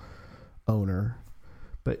trackable owner.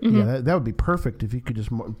 But that would be perfect if you could just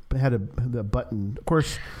had the button. Of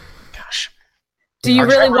course. Gosh. Do you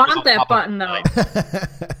really want that button though?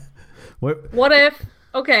 What if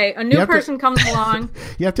okay, a new person comes along.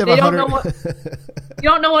 You have to have They don't 100. know what you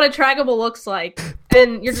don't know what a trackable looks like,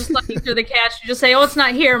 and you're just looking through the cache. You just say, "Oh, it's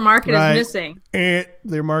not here. Mark it Right. as missing."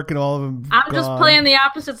 They're marking all of them. I'm just gone. playing the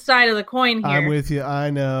opposite side of the coin here. I'm with you. I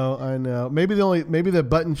know. Maybe the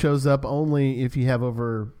button shows up only if you have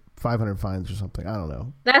over 500 finds or something. I don't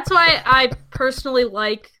know. That's why I personally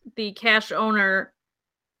like the cache owner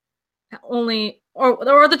only,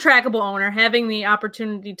 or the trackable owner having the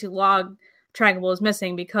opportunity to log trackable is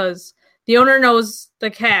missing, because the owner knows the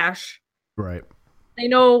cache. Right. They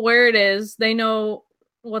know where it is. They know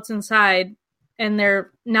what's inside, and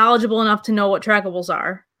they're knowledgeable enough to know what trackables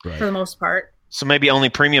are for the most part. So maybe only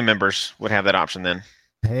premium members would have that option then.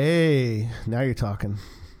 Hey, now you're talking.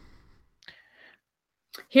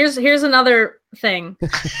 Here's another thing.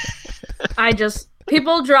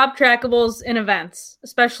 People drop trackables in events,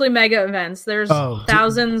 especially mega events. There's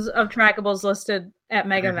thousands of trackables listed at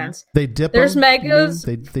mega events. They dip. There's them? megas.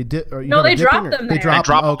 They dip. Or No, they drop them They there. drop.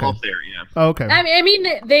 Drop them. Okay. off there, yeah. Okay. I mean,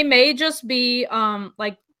 they may just be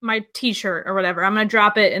like my T-shirt or whatever. I'm gonna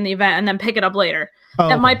drop it in the event and then pick it up later.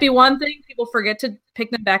 That might be one thing. People forget to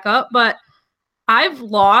pick them back up, but I've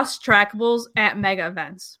lost trackables at mega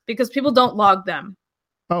events because people don't log them.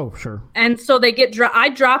 Oh, sure. And so they get I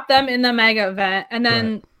drop them in the mega event, and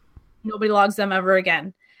then nobody logs them ever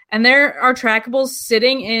again. And there are trackables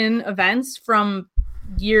sitting in events from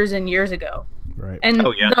years and years ago. Right. And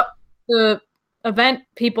the event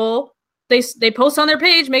people, they post on their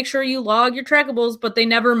page, make sure you log your trackables, but they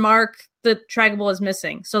never mark the trackable as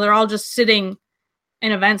missing. So they're all just sitting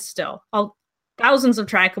in events still. Thousands of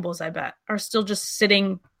trackables, I bet, are still just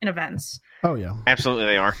sitting in events. Oh, yeah. Absolutely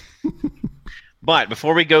they are. But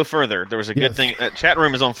before we go further, there was a good thing. Chat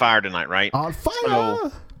room is on fire tonight, right? On fire!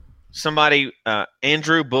 So somebody,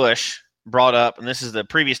 Andrew Bush, brought up, and this is the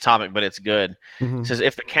previous topic, but it's good. Mm-hmm. It says,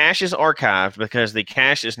 if the cache is archived because the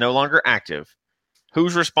cache is no longer active,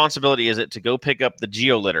 whose responsibility is it to go pick up the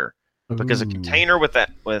GeoLitter? Because a container without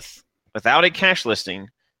a cache listing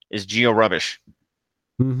is geo rubbish.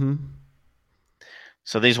 Mm-hmm.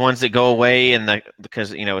 So these ones that go away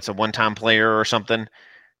because it's a one-time player or something,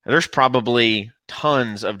 there's probably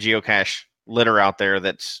tons of geocache litter out there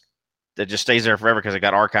that just stays there forever because it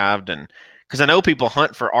got archived, and because I know people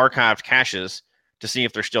hunt for archived caches to see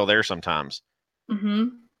if they're still there sometimes. Mm-hmm.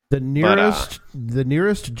 The nearest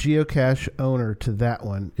geocache owner to that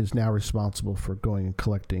one is now responsible for going and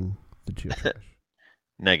collecting the geocache.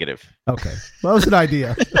 Negative. Okay, well, that was an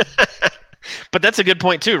idea. But that's a good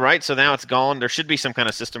point too, right? So now it's gone. There should be some kind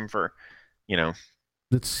of system for,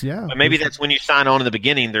 But maybe that's when you sign on in the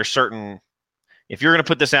beginning. There's certain. If you're going to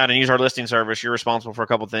put this out and use our listing service, you're responsible for a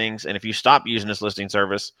couple things. And if you stop using this listing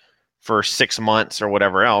service for 6 months or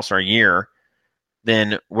whatever else, or a year,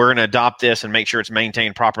 then we're going to adopt this and make sure it's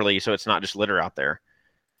maintained properly so it's not just litter out there.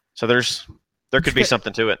 So there could be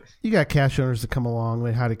something to it. You got cache owners that come along,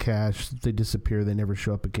 they hide a cache, they disappear, they never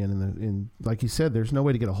show up again, and like you said, there's no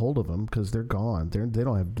way to get a hold of them because they're gone.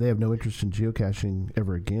 They have no interest in geocaching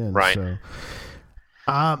ever again. Right. So,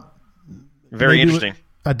 very interesting.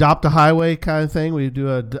 Adopt a highway kind of thing. We do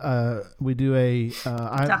a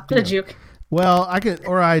Adopt a juke. Well,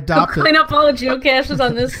 I adopt clean up all the geocaches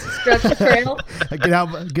on this stretch of trail. I get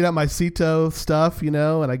out my Ceto stuff, and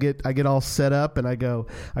I get all set up, and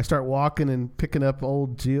I start walking and picking up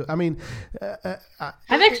old geo. I mean,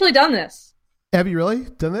 I've actually done this. Have you really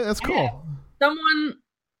done that? That's cool. Yeah. Someone,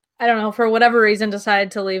 I don't know, for whatever reason,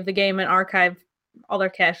 decided to leave the game and archive all their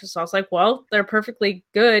caches. So I was like, well, they're perfectly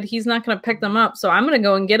good. He's not going to pick them up, so I'm going to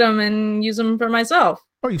go and get them and use them for myself.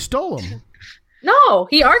 Oh, you stole them? No,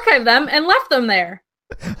 he archived them and left them there.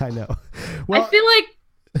 I know. Well, I feel like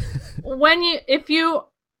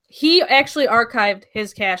he actually archived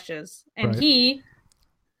his caches, and he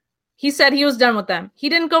said he was done with them. He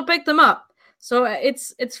didn't go pick them up, so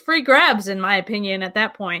it's free grabs in my opinion at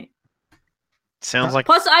that point. Sounds like.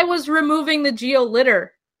 Plus, I was removing the geo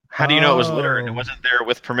litter. How do you know it was litter and it wasn't there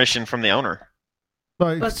with permission from the owner?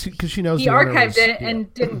 Because she knows he archived it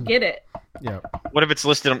and didn't get it. Yeah. What if it's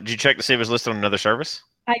listed? Did you check to see if it was listed on another service?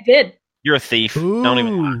 I did. You're a thief. Ooh. Don't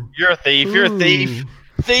even lie. You're a thief. Ooh. You're a thief.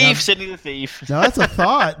 Thief, Sydney the thief. Now that's a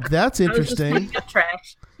thought. That's interesting. I was just up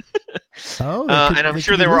trash. Oh, and I'm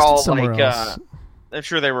sure they were all like. I'm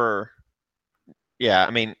sure they were. Yeah,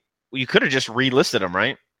 I mean, you could have just relisted them,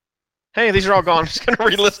 right? Hey, these are all gone. I'm just going to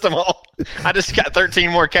relist them all. I just got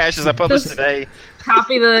 13 more caches I published today.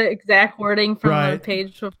 Copy the exact wording from the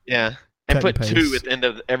page. Yeah, and put 2 at the end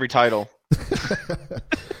of every title.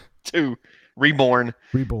 2. Reborn.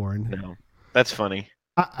 No, that's funny.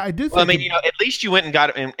 I do think. Well, I mean, at least you went and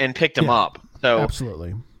got it and picked them up. So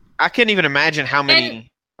absolutely. I can't even imagine how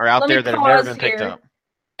many are out there that have never been picked up.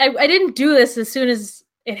 I didn't do this as soon as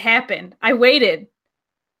it happened. I waited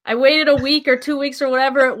a week or 2 weeks or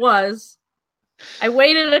whatever it was. I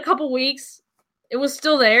waited a couple weeks. It was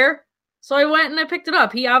still there. So I went and I picked it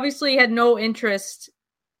up. He obviously had no interest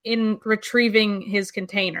in retrieving his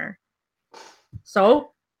container.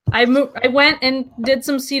 So I went and did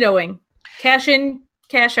some CETOing. Cash in,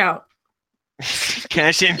 cash out.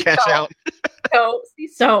 Cash in, cash out.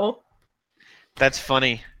 So. That's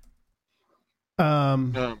funny.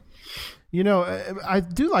 You know, I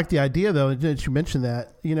do like the idea, though, that you mentioned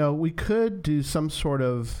that. You know, we could do some sort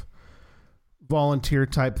of volunteer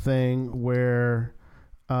type thing where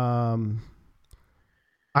I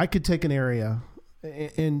could take an area,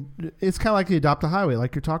 and it's kind of like the Adopt a Highway,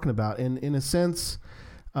 like you're talking about. And in a sense,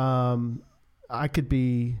 I could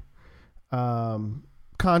be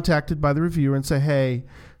contacted by the reviewer and say, hey,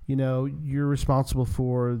 you know, you're responsible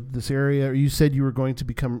for this area, or you said you were going to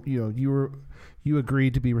become, you know, you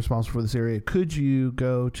agreed to be responsible for this area. Could you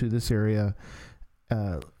go to this area,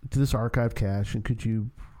 to this archived cache, and could you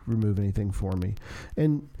remove anything for me?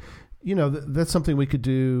 And, you know, that's something we could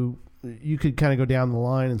do. You could kind of go down the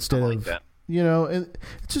line instead of, that. You know, and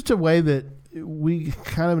it's just a way that we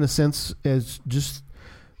kind of, in a sense, as just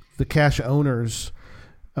the cache owners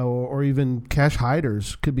or even cache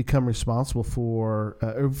hiders could become responsible for,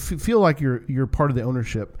 or feel like you're part of the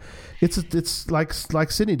ownership. It's like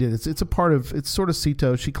Sydney did. It's a part of, it's sort of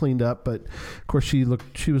CETO. She cleaned up, but of course she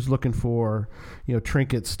was looking for, you know,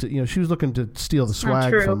 trinkets to, you know, she was looking to steal the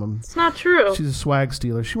swag from them. It's not true. She's a swag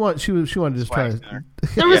stealer. She wanted to just try to.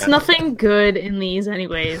 There was nothing good in these,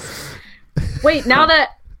 anyways. Wait, now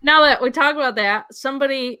that we talk about that,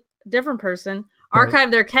 different person,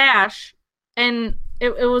 archived their cache, and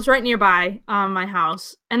it was right nearby my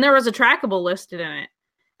house, and there was a trackable listed in it,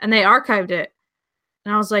 and they archived it.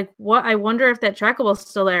 And I was like, what? I wonder if that trackable is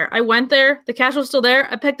still there. I went there. The cache was still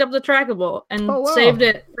there. I picked up the trackable and saved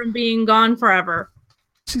it from being gone forever.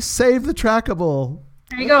 She saved the trackable.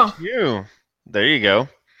 There you go. There you go.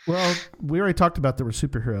 Well, we already talked about there were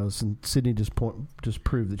superheroes, and Sydney just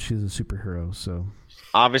proved that she's a superhero. So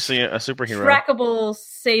obviously a superhero. Trackable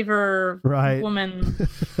saver woman.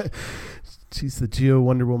 She's the Geo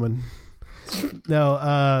Wonder Woman.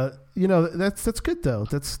 No, you know, that's good though.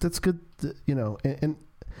 That's good. You know, and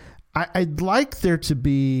I'd like there to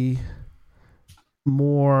be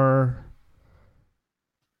more,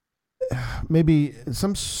 maybe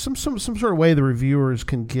some sort of way the reviewers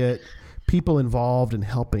can get people involved in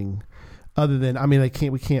helping. Other than, I mean,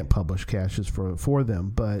 we can't publish caches for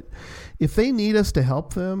them, but if they need us to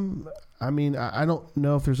help them, I mean, I don't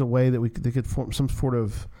know if there's a way that they could form some sort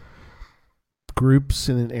of groups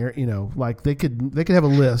in an area, you know, like they could have a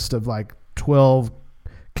list of like 12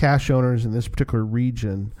 cache owners in this particular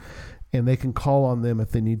region, and they can call on them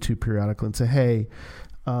if they need to periodically and say, hey,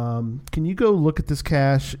 can you go look at this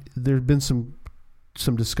cache? There's been some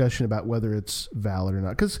discussion about whether it's valid or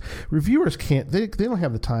not, because reviewers they don't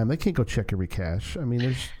have the time. They can't go check every cache. I mean,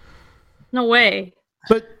 there's no way.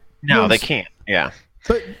 But no, they can't. Yeah.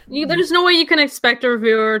 But there's no way you can expect a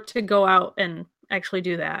reviewer to go out and actually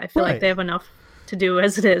do that. I feel like they have enough to do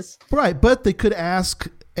as it is. Right, but they could ask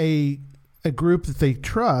a group that they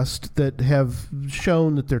trust, that have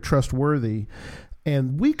shown that they're trustworthy,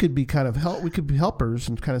 and we could be kind of we could be helpers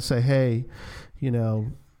and kind of say, hey, you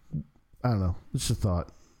know, I don't know, it's a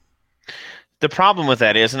thought. The problem with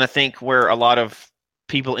that is, and I think where a lot of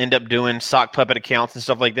people end up doing sock puppet accounts and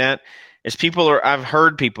stuff like that, is I've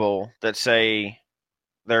heard people that say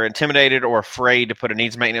they're intimidated or afraid to put a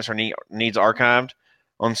needs maintenance or needs archived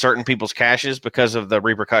on certain people's caches because of the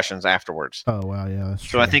repercussions afterwards. Oh, wow, yeah, that's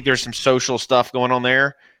true. So I think there's some social stuff going on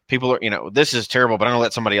there. People are, you know, this is terrible, but I'm going to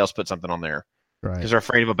let somebody else put something on there. Right. Because they're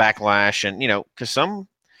afraid of a backlash. And, you know, because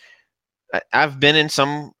I've been in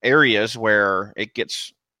some areas where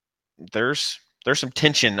there's some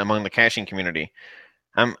tension among the caching community.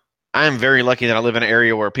 I'm very lucky that I live in an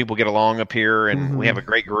area where people get along up here, and we have a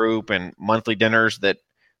great group and monthly dinners that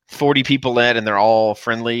 40 people at, and they're all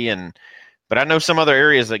friendly. But I know some other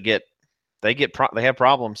areas that they have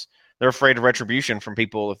problems. They're afraid of retribution from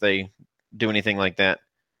people if they do anything like that.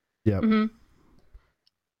 Yeah. Mm-hmm.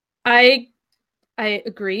 I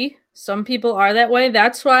agree. Some people are that way.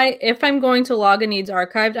 That's why if I'm going to log a needs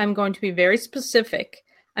archived, I'm going to be very specific.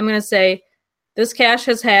 I'm going to say, this cache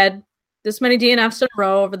has had this many DNFs in a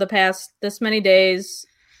row over the past this many days.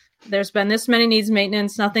 There's been this many needs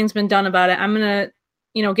maintenance. Nothing's been done about it. I'm going to,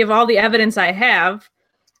 you know, give all the evidence I have.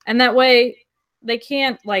 And that way they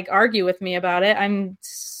can't like argue with me about it. I'm,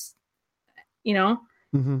 you know,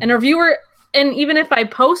 and a reviewer, and even if I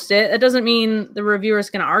post it, that doesn't mean the reviewer is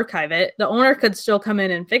going to archive it. The owner could still come in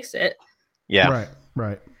and fix it. Yeah. Right.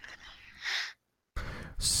 Right.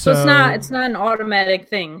 So it's not an automatic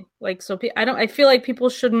thing. Like, so I feel like people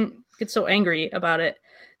shouldn't get so angry about it.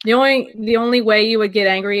 The only way you would get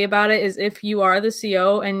angry about it is if you are the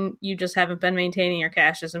CO and you just haven't been maintaining your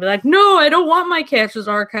caches and be like, no, I don't want my caches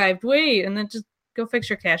archived. Wait, and then just go fix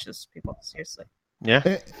your caches, people. Seriously.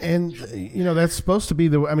 Yeah. And that's supposed to be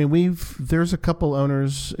there's a couple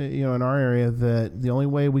owners, in our area that the only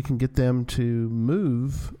way we can get them to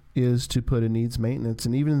move is to put a needs maintenance.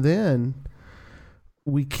 And even then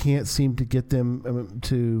we can't seem to get them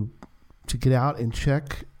to get out and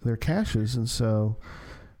check their caches. And so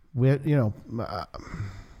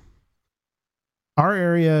our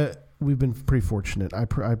area, we've been pretty fortunate. I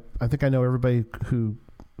think I know everybody who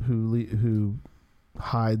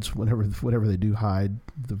hides whenever they do hide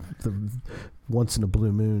the once in a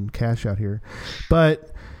blue moon cache out here.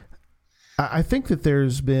 But I think that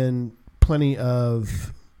there's been plenty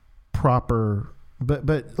of proper,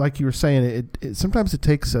 but like you were saying, it sometimes it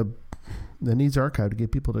takes the needs archive to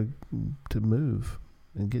get people to move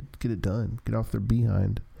and get it done, get off their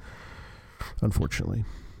behind, unfortunately.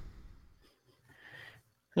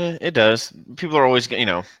 It does. People are always,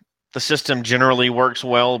 the system generally works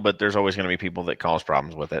well, but there's always going to be people that cause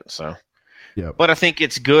problems with it. So, yeah. But I think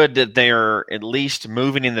it's good that they're at least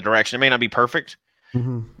moving in the direction. It may not be perfect.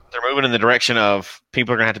 Mm-hmm. They're moving in the direction of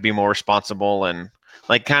people are going to have to be more responsible, and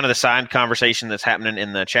like kind of the side conversation that's happening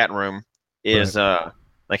in the chat room is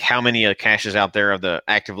like how many caches out there of the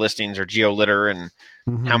active listings are GeoLitter, and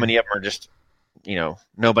mm-hmm. how many of them are just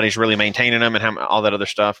nobody's really maintaining them, and all that other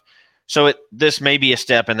stuff. So this may be a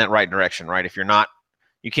step in that right direction, right? If you're not,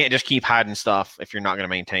 you can't just keep hiding stuff if you're not going to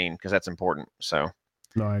maintain, because that's important. So,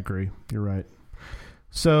 no, I agree. You're right.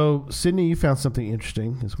 So, Sydney, you found something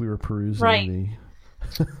interesting as we were perusing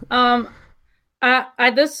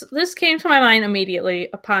this came to my mind immediately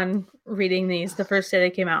upon reading these the first day they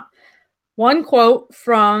came out. One quote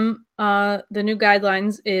from the new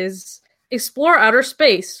guidelines is, "Explore outer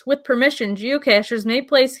space. With permission, geocachers may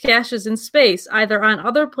place caches in space, either on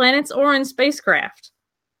other planets or in spacecraft."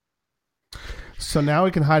 So now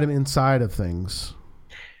we can hide them inside of things.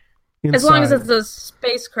 As long as it's a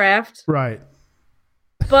spacecraft. Right.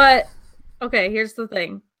 But, okay, here's the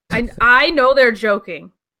thing. I know they're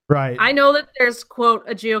joking. Right. I know that there's, quote,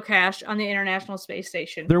 a geocache on the International Space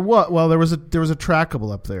Station. There was. Well, there was a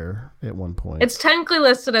trackable up there at one point. It's technically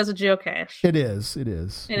listed as a geocache. It is. It You're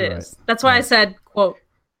is. Right. That's why I said, quote,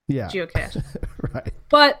 geocache. Right.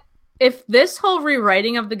 But if this whole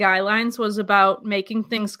rewriting of the guidelines was about making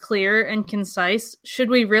things clear and concise, should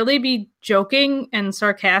we really be joking and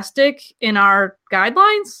sarcastic in our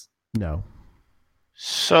guidelines? No.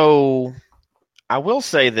 So I will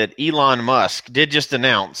say that Elon Musk did just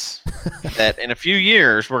announce that in a few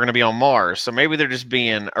years we're going to be on Mars. So maybe they're just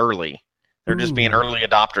being early. They're just being early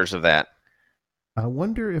adopters of that. I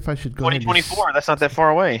wonder if I should go 2024. That's not that far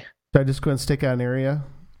away. Should I just go and stake out an area?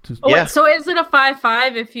 Wait, so is it a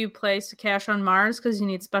 5-5 if you place a cache on Mars because you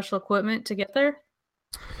need special equipment to get there?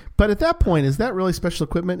 But at that point, is that really special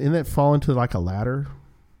equipment? Didn't that fall into like a ladder?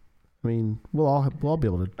 I mean, we'll all be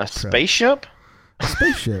able to. Spaceship? A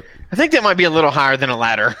spaceship. I think that might be a little higher than a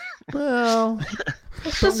ladder. Well,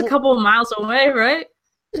 it's just a couple of miles away, right?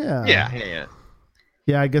 Yeah. Yeah.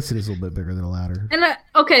 Yeah, I guess it is a little bit bigger than a ladder. And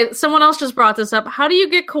okay, someone else just brought this up. How do you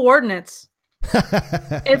get coordinates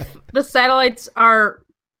if the satellites are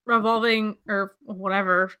revolving or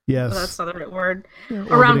whatever? Yes, that's not the right word. Yeah,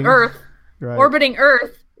 around Earth, right. Orbiting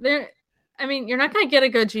Earth. You're not going to get a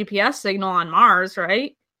good GPS signal on Mars,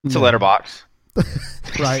 right? It's a letterbox.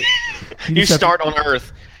 Right. You start on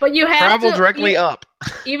Earth, but you have travel directly up.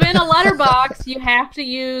 Even a letterbox, you have to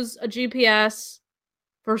use a GPS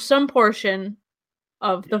for some portion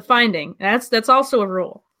of the finding. That's also a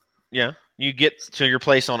rule. Yeah, you get to your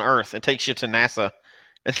place on Earth. It takes you to NASA.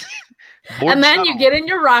 And then you get in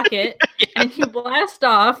your rocket and you blast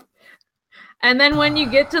off. And then when you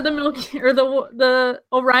get to the Milky or the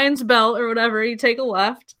Orion's Belt or whatever, you take a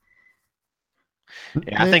left.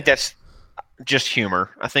 Yeah, I think that's just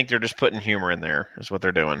humor. I think they're just putting humor in there is what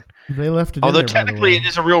they're doing. They left it Although in there, technically it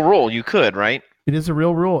is a real rule. You could, right? It is a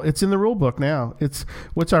real rule. It's in the rule book now.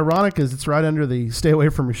 What's ironic is it's right under the stay away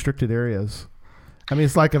from restricted areas. I mean,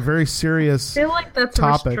 it's like a very serious I feel like that's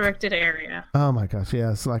topic. A restricted area. Oh my gosh,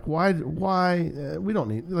 yeah. It's like why we don't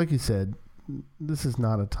need, like you said, this is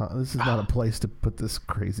not a place to put this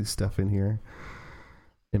crazy stuff in here.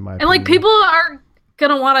 In my opinion. Like people are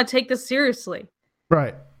gonna want to take this seriously.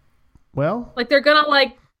 Right. Well, like they're gonna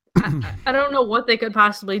like I don't know what they could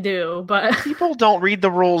possibly do, but people don't read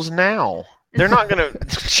the rules now. They're not gonna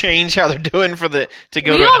change how they're doing to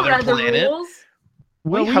go we to don't another read planet. The rules.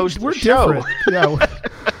 Well, we host we're the show. different. Yeah,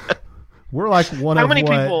 we're like one How of many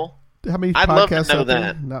what? people? How many I'd love to podcasts know out there?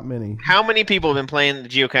 that. Not many. How many people have been playing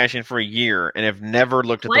geocaching for a year and have never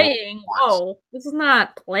looked at Playing? the rules once? Oh, this is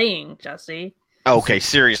not playing, Jesse. Okay,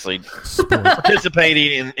 seriously, Sport.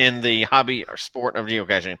 participating in the hobby or sport of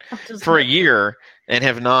geocaching for a year and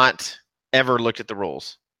have not ever looked at the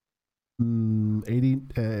rules.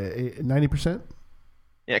 90%.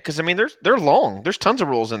 Yeah, because I mean, they're long. There's tons of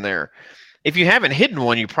rules in there. If you haven't hidden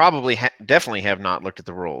one, you probably definitely have not looked at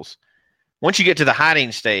the rules. Once you get to the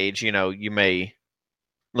hiding stage, you know, you may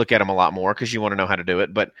look at them a lot more because you want to know how to do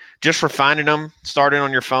it. But just for finding them, starting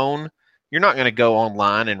on your phone, you're not going to go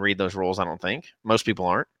online and read those rules, I don't think. Most people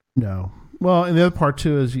aren't. No. Well, and the other part,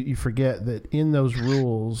 too, is you forget that in those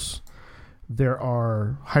rules, there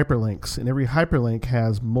are hyperlinks, and every hyperlink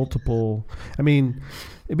has multiple. I mean,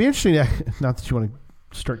 it'd be interesting, not that you want to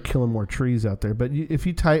start killing more trees out there, but if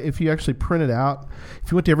you actually print it out,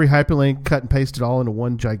 if you went to every hyperlink, cut and paste it all into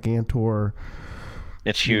one gigantor,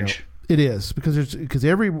 it's huge. It is because there's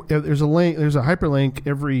a link, there's a hyperlink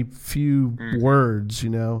every few words. You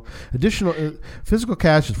know, additional physical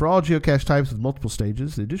caches for all geocache types with multiple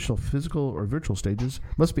stages. The additional physical or virtual stages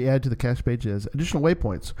must be added to the cache page as additional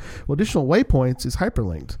waypoints. Well, additional waypoints is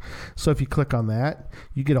hyperlinked. So if you click on that,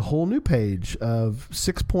 you get a whole new page of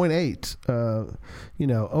 6.8.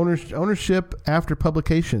 Ownership after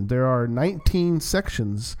publication. There are 19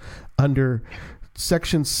 sections under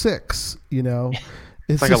section 6. You know.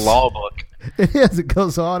 It's like just a law book. It is. It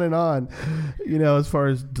goes on and on. You know, as far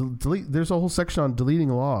as delete, there's a whole section on deleting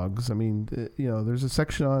logs. I mean, there's a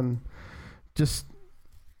section on just,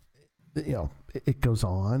 it goes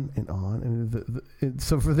on and on. And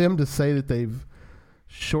so for them to say that they've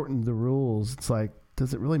shortened the rules, it's like,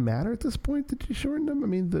 does it really matter at this point that you shortened them? I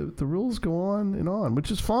mean, the rules go on and on,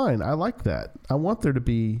 which is fine. I like that. I want there to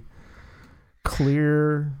be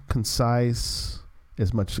clear, concise,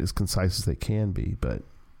 as much as concise as they can be, but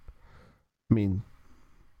I mean,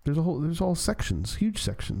 there's all sections, huge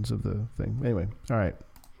sections of the thing. Anyway, all right.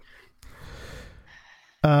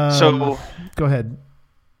 So go ahead.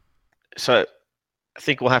 So I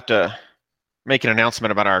think we'll have to make an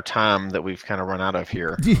announcement about our time that we've kind of run out of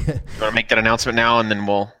here. Yeah. You want to make that announcement now, and then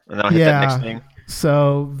I'll hit that next thing.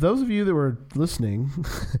 So those of you that were listening,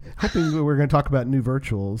 hoping we were going to talk about new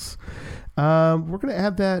virtuals, we're going to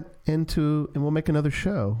add that and we'll make another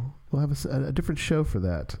show. We'll have a different show for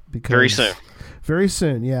that because very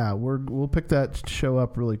soon. Yeah, we'll pick that show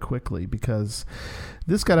up really quickly because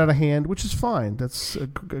this got out of hand, which is fine. That's a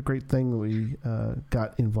great thing that we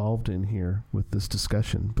got involved in here with this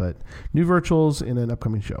discussion. But new virtuals in an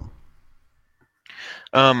upcoming show.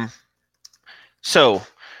 So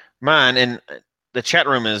mine and the chat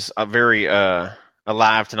room is very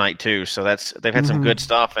alive tonight too. So they've had some good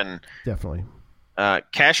stuff, and definitely.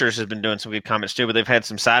 Cachers has been doing some good comments too, but they've had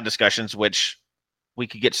some side discussions which we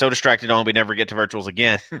could get so distracted on we never get to virtuals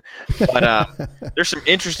again. But there's some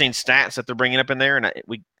interesting stats that they're bringing up in there, and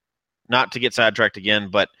we not to get sidetracked again,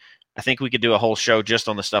 but I think we could do a whole show just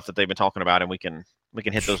on the stuff that they've been talking about, and we can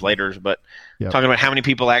hit those later. But talking about how many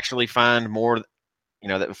people actually find more,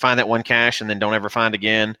 that find that one cache and then don't ever find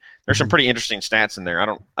again. There's some pretty interesting stats in there. I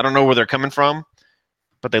don't know where they're coming from,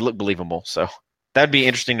 but they look believable. So that'd be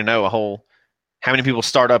interesting to know how many people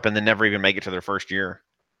start up and then never even make it to their first year.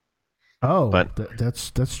 Oh, but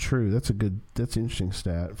that's true. That's an interesting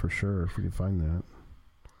stat for sure. If we can find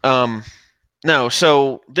that. No.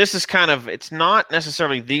 So this is it's not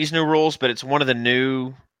necessarily these new rules, but it's one of the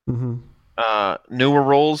new, newer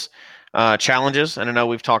rules, challenges. And I know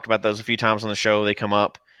we've talked about those a few times on the show. They come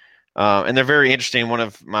up, and they're very interesting. One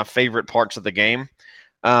of my favorite parts of the game.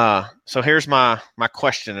 So here's my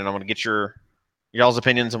question, and I'm going to get y'all's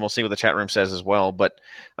opinions, and we'll see what the chat room says as well. But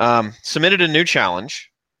submitted a new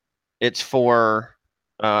challenge. It's for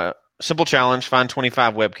simple challenge, find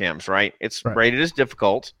 25 webcams, right? It's rated as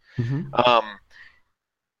difficult. It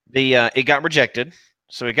got rejected.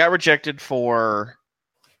 So it got rejected for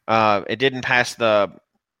it didn't pass I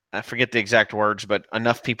forget the exact words, but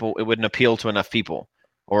enough people, it wouldn't appeal to enough people,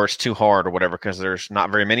 or it's too hard or whatever, because there's not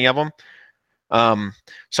very many of them.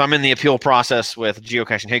 So I'm in the appeal process with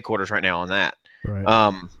Geocaching Headquarters right now on that.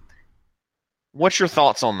 Right. What's your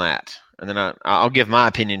thoughts on that? And then I'll give my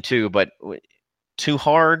opinion too, but too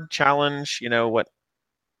hard challenge, what?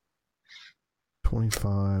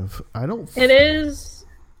 25. It is.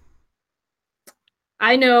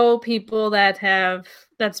 I know people that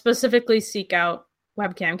specifically seek out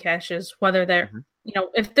webcam caches, whether they're,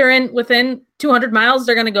 if they're within 200 miles,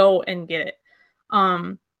 they're going to go and get it.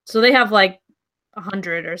 So they have like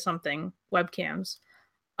 100 or something webcams.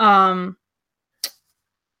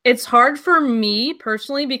 It's hard for me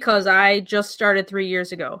personally because I just started 3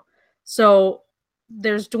 years ago. So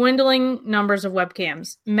there's dwindling numbers of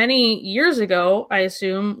webcams. Many years ago, I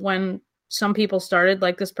assume, when some people started,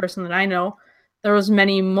 like this person that I know, there was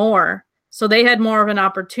many more. So they had more of an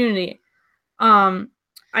opportunity. I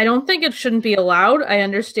don't think it shouldn't be allowed. I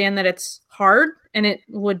understand that it's hard and it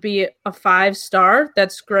would be a 5-star.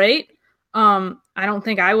 That's great. I don't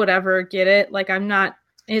think I would ever get it. Like, I'm not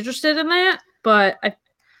interested in that, but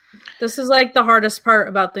this is like the hardest part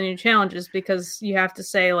about the new challenges, because you have to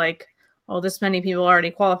say like, oh, this many people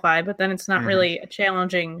already qualify, but then it's not really a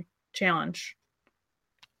challenging challenge.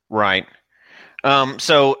 Right.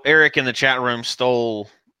 So Eric in the chat room stole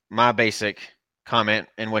my basic comment,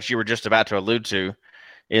 and what you were just about to allude to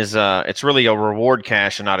is it's really a reward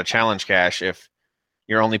cache and not a challenge cache if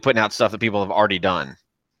you're only putting out stuff that people have already done,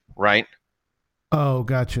 right? Oh,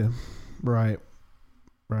 gotcha. Right.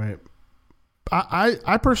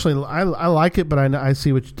 I personally I like it, but I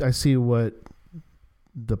see what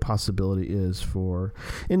the possibility is for,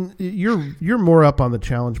 and you're more up on the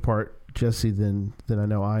challenge part, Jesse, than I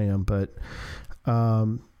know I am, but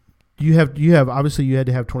you have obviously you had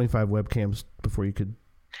to have 25 webcams before you could.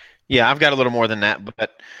 Yeah, I've got a little more than that,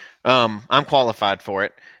 but I'm qualified for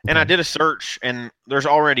it. And I did a search, and there's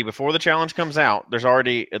already, before the challenge comes out, there's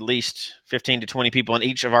already at least 15 to 20 people in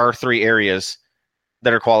each of our 3 areas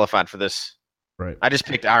that are qualified for this. Right. I just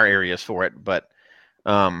picked our areas for it, but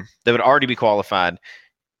they would already be qualified.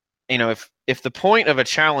 You know, if the point of a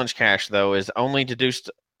challenge cache though is only to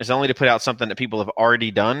put out something that people have already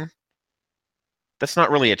done, that's not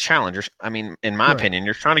really a challenge. I mean, in my opinion,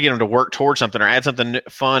 you're trying to get them to work towards something or add something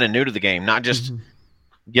fun and new to the game, not just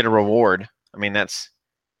get a reward. I mean,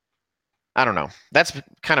 I don't know. That's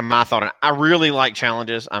kind of my thought. I really like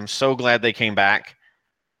challenges. I'm so glad they came back,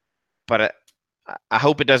 but I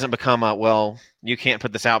hope it doesn't become well, you can't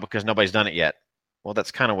put this out because nobody's done it yet. Well,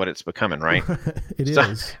 that's kind of what it's becoming, right? It is.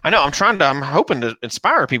 I know. I'm hoping to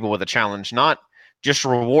inspire people with a challenge, not just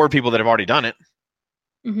reward people that have already done it.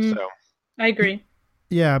 Mm-hmm. So I agree.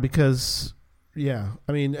 Yeah, because I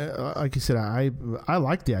mean, like you said, I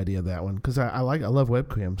like the idea of that one because I love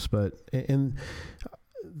webcams, but and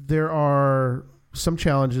there are some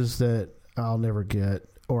challenges that I'll never get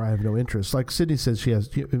or I have no interest. Like Sydney says, she has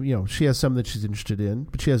some that she's interested in,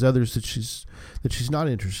 but she has others that she's not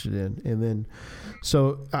interested in. And then,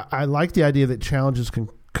 so I like the idea that challenges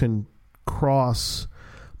can cross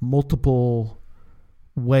multiple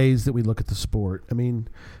ways that we look at the sport. I mean,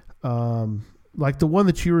 like the one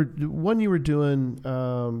that you were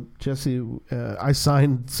doing, Jesse, I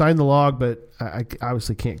signed the log, but I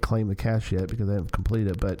obviously can't claim the cache yet because I haven't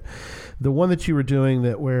completed it. But the one that you were doing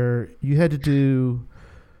where you had to do,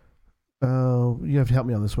 you have to help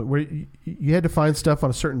me on this one, where you had to find stuff on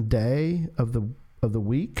a certain day of the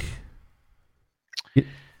week.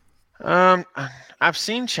 I've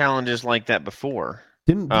seen challenges like that before.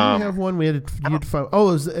 Didn't you have one? You had to find.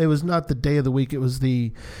 Oh, it was not the day of the week. It was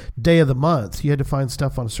the day of the month. You had to find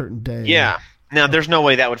stuff on a certain day. Yeah. Now, there's no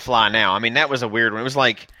way that would fly now. I mean, that was a weird one. It was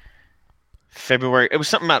like February. It was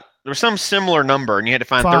something about, there was some similar number, and you had to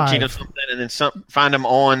find 13 of something, and then find them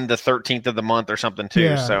on the 13th of the month or something too.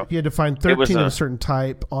 Yeah, so you had to find 13 of a certain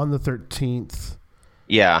type on the 13th.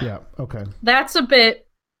 Yeah. Yeah. Okay. That's a bit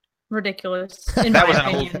ridiculous. That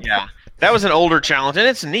was an older challenge, and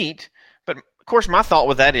it's neat. But of course, my thought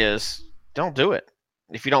with that is, don't do it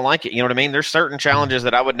if you don't like it. You know what I mean? There's certain challenges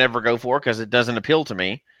that I would never go for because it doesn't appeal to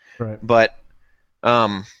me. Right. But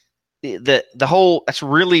the whole, that's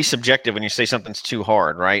really subjective when you say something's too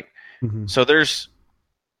hard, right? Mm-hmm. So there's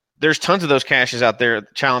tons of those caches out there,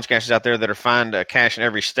 challenge caches out there that are find a cache in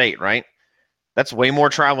every state, right? That's way more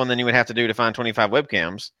traveling than you would have to do to find 25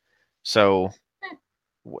 webcams. So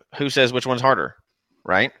who says which one's harder,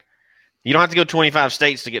 right? You don't have to go 25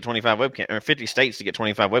 states to get 25 webcams, or 50 states to get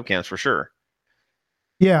 25 webcams for sure.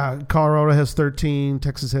 Yeah, Colorado has 13,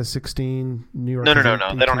 Texas has 16, New York. No. has They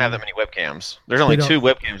 18. don't have that many webcams. There's only 2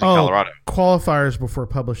 webcams in Colorado. Qualifiers before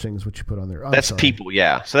publishing is what you put on there. That's people,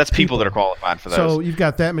 yeah. So that's people that are qualified for those. So you've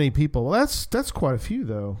got that many people. Well, that's quite a few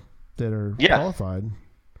though that are qualified.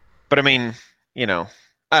 But I mean, I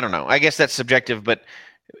don't know. I guess that's subjective. But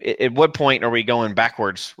at what point are we going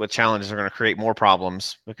backwards with challenges that are going to create more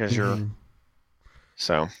problems because you're?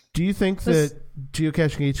 So. Do you think that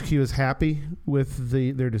Geocaching HQ is happy with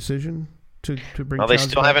their decision to bring? Well, they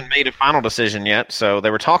still haven't made a final decision yet. So they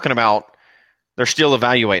were talking about they're still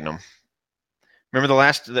evaluating them. Remember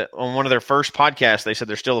on one of their first podcasts, they said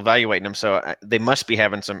they're still evaluating them. So they must be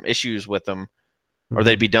having some issues with them, or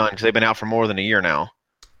they'd be done because they've been out for more than a year now.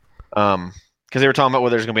 Because they were talking about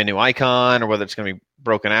whether there's going to be a new icon or whether it's going to be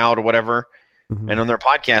broken out or whatever. And on their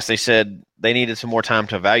podcast, they said they needed some more time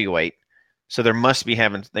to evaluate. So they must be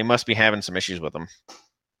having some issues with them.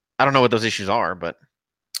 I don't know what those issues are, but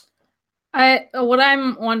what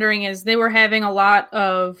I'm wondering is they were having a lot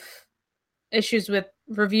of issues with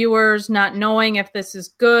reviewers not knowing if this is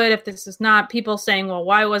good, if this is not. People saying, well,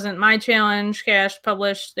 why wasn't my challenge cache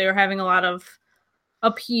published? They were having a lot of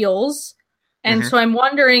appeals. And so I'm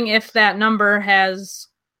wondering if that number has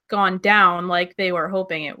gone down like they were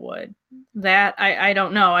hoping it would. That I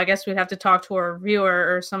don't know. I guess we'd have to talk to a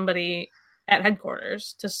reviewer or somebody at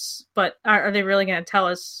headquarters. But are they really going to tell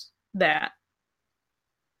us that?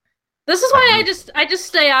 This is why I just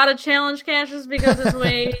stay out of challenge caches because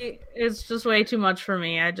it's just way too much for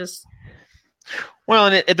me. Well,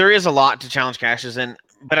 and there is a lot to challenge caches,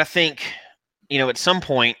 but I think at some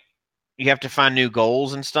point you have to find new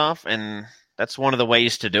goals and stuff, and that's one of the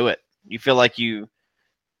ways to do it. You feel like you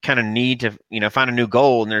kind of need to find a new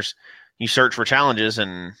goal, and you search for challenges,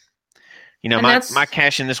 and my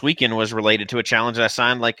caching this weekend was related to a challenge that I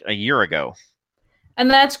signed like a year ago. And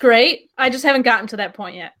that's great. I just haven't gotten to that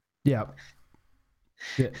point yet. Yeah.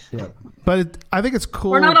 But I think it's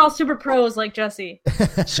cool. We're not all super pros like Jesse.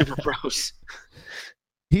 Super pros.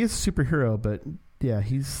 He is a superhero, but yeah,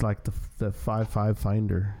 he's like the 5/5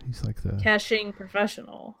 finder. He's like the caching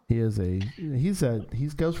professional. He goes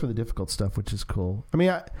for the difficult stuff, which is cool. I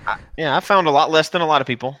mean, I found a lot less than a lot of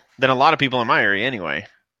people in my area anyway.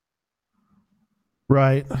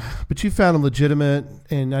 Right. But you found them legitimate,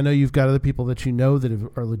 and I know you've got other people that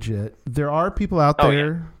that are legit. There are people out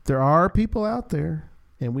there. Yeah. There are people out there,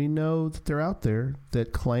 and we know that they're out there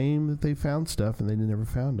that claim that they found stuff and they never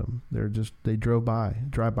found them. They drove by,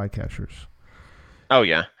 drive-by cachers. Oh,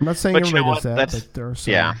 yeah. I'm not saying everybody does that, but there are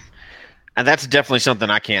some. Yeah. And that's definitely something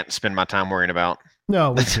I can't spend my time worrying about.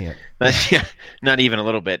 No, we can't. Not even a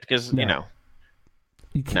little bit, because,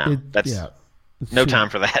 You can't, no time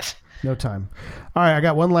for that. No time. All right, I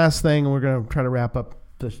got one last thing, and we're going to try to wrap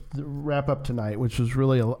up tonight, which was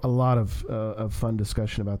really a lot of fun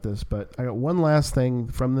discussion about this. But I got one last thing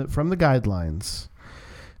from the guidelines.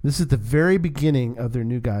 This is the very beginning of their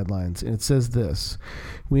new guidelines, and it says this: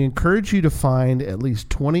 we encourage you to find at least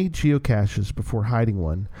 20 geocaches before hiding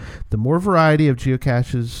one. The more variety of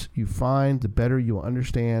geocaches you find, the better you will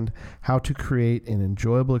understand how to create an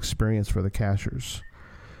enjoyable experience for the cachers.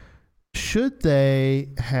 Should they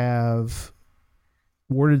have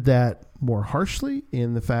worded that more harshly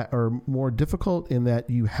or more difficult in that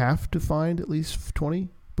you have to find at least 20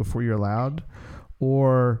 before you're allowed?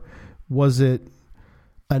 Or was it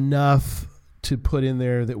enough to put in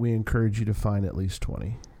there that we encourage you to find at least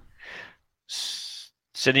 20?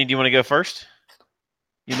 Sydney, do you want to go first?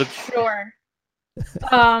 Sure.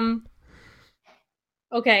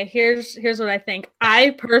 Okay, here's what I think. I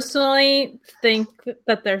personally think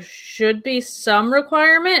that there should be some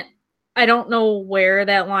requirement. I don't know where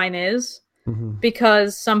that line is,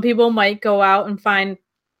 because some people might go out and find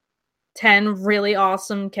 10 really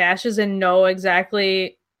awesome caches and know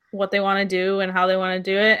exactly what they want to do and how they want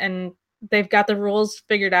to do it, and they've got the rules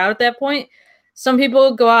figured out at that point. Some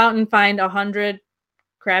people go out and find 100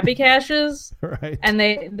 crappy caches, right, and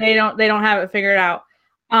they don't have it figured out.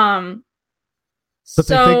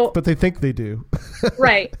 But they think they do.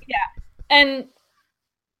 Right, yeah. And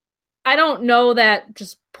I don't know that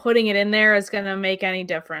just putting it in there is going to make any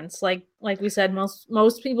difference. Like we said,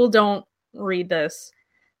 most people don't read this.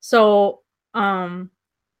 So, and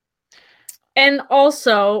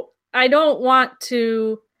also, I don't want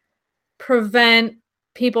to prevent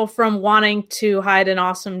people from wanting to hide an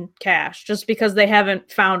awesome cache just because they haven't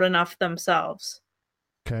found enough themselves.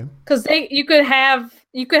 Okay. Because you could have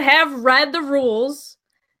read the rules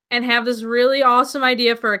and have this really awesome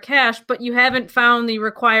idea for a cache, but you haven't found the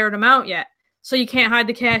required amount yet, so you can't hide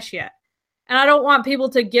the cache yet. And I don't want people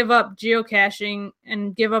to give up geocaching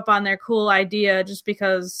and give up on their cool idea just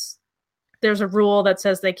because there's a rule that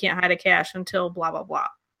says they can't hide a cache until blah blah blah.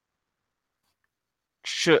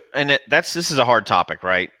 Sure, and this is a hard topic,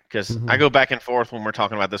 right? Because I go back and forth when we're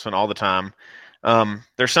talking about this one all the time.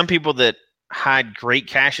 There's some people that hide great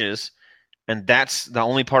caches, and that's the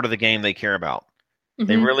only part of the game they care about.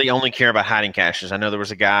 They really only care about hiding caches. I know there was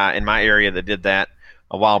a guy in my area that did that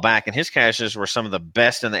a while back, and his caches were some of the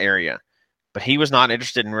best in the area. But he was not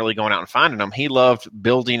interested in really going out and finding them. He loved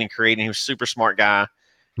building and creating. He was a super smart guy,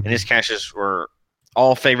 and his caches were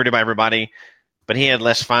all favorited by everybody. But he had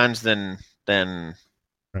less finds than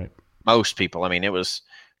right. most people. I mean,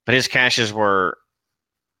 but his caches were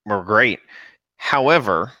great.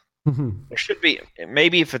 However, there should be,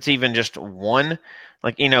 maybe if it's even just one,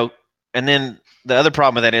 and then the other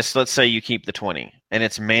problem with that is, let's say you keep the 20 and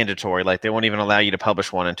it's mandatory, like they won't even allow you to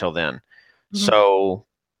publish one until then. So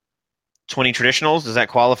 20 traditionals, does that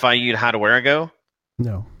qualify you to Hide a Where-A-Go?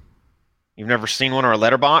 No. You've never seen one or a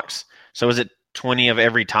letterbox? So is it 20 of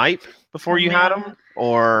every type before you hide them?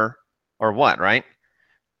 Or what, right?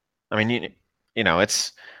 I mean, you know,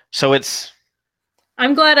 it's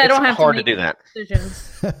I'm glad I don't have hard to to do make that. decisions.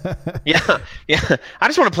 Yeah. I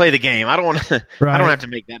just want to play the game. I don't want to. Right. I don't have to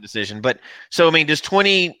make that decision. But so I mean, does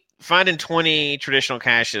finding 20 traditional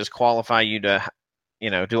caches qualify you to, you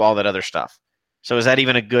know, do all that other stuff? So is that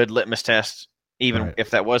even a good litmus test, even Right.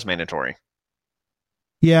 if that was mandatory?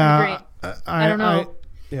 Yeah, I don't know.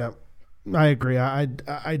 I agree. I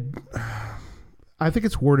think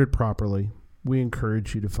it's worded properly. We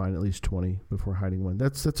encourage you to find at least 20 before hiding one.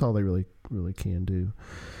 That's all they really can do.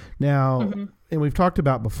 Now, and we've talked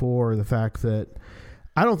about before the fact that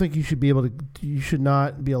I don't think you should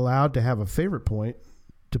not be allowed to have a favorite point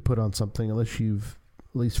to put on something unless you've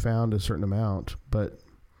at least found a certain amount. But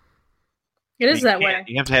It is that way.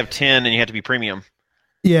 You have to have 10, and you have to be premium.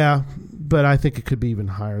 yeah, but I think it could be even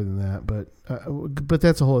higher than that. But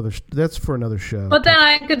that's a whole other. That's for another show. But then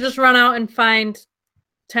I could just run out and find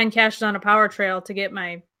 10 caches on a power trail to get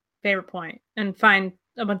my favorite point, and find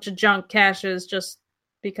a bunch of junk caches just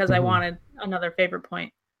because I wanted another favorite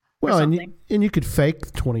point. Well, and you could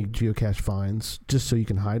fake 20 geocache finds just so you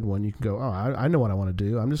can hide one. You can go, I know what I want to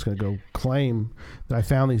do. I'm just going to go claim that I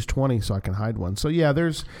found these 20 so I can hide one. So yeah,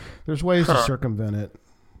 there's ways to circumvent it.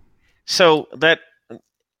 So that,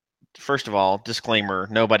 first of all, disclaimer: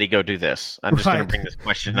 nobody go do this. I'm just going to bring this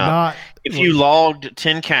question up. If you logged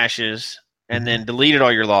 10 caches and then deleted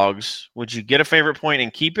all your logs, would you get a favorite point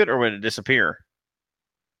and keep it, or would it disappear?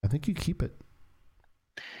 I think you keep it.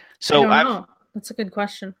 So I don't know. That's a good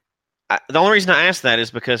question. The only reason I asked that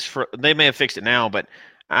is because they may have fixed it now, but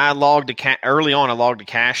I logged early on. I logged a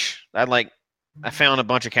cache. I found a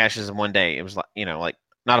bunch of caches in one day. It was like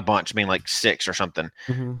not a bunch, I mean like 6 or something.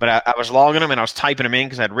 Mm-hmm. But I was logging them and I was typing them in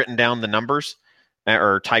because I'd written down the numbers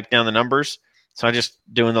or typed down the numbers. So I just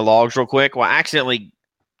doing the logs real quick. Well, I accidentally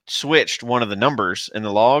switched one of the numbers in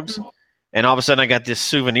the logs, and all of a sudden I got this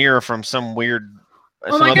souvenir from some weird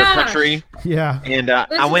other country. Yeah, and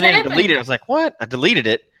I went in and deleted it. I was like, "What?" I deleted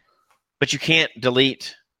it, but you can't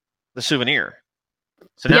delete the souvenir.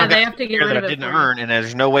 So now they have to get rid of it. I didn't earn, and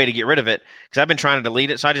there's no way to get rid of it because I've been trying to delete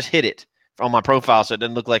it. So I just hid it on my profile so it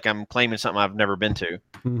doesn't look like I'm claiming something I've never been to.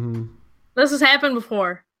 Mm-hmm. This has happened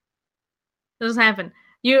before. So Glenn,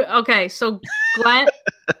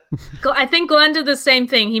 I think Glenn did the same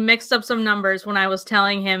thing. He mixed up some numbers when I was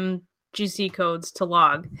telling him GC codes to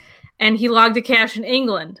log, and he logged a cache in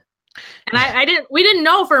England. And we didn't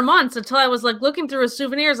know for months until I was like looking through his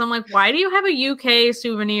souvenirs. I'm like, why do you have a UK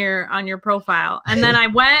souvenir on your profile? And then I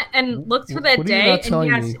went and looked for that what day. Are you not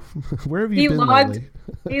telling me? Where have you been lately?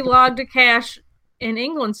 He logged a cache in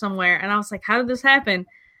England somewhere, and I was like, how did this happen?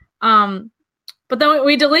 But then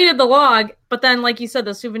we deleted the log. But then, like you said,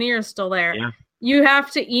 the souvenir is still there. Yeah. You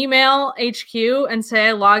have to email HQ and say,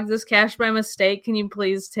 I logged this cache by mistake. Can you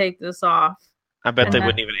please take this off? I bet they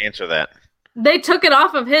wouldn't even answer that. They took it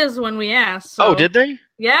off of his when we asked. So. Oh, did they?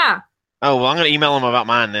 Yeah. Oh, well, I'm going to email them about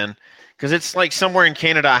mine then, because it's like somewhere in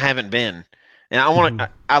Canada I haven't been, and I want to.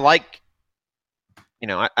 I like,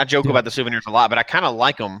 I joke about the souvenirs a lot, but I kind of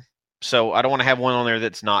like them, so I don't want to have one on there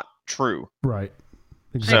that's not true. Right.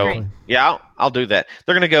 Exactly. So yeah, I'll do that.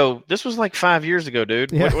 They're going to go, this was like 5 years ago,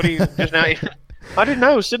 dude. Yeah. What are you just now? I didn't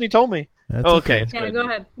know. Sydney told me. That's okay. Yeah, go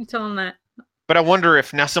ahead. You tell them that. But I wonder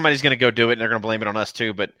if now somebody's going to go do it and they're going to blame it on us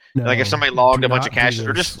too. But like if somebody logged a bunch of caches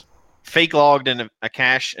or just fake logged in a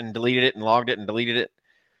cache and deleted it and logged it and deleted it,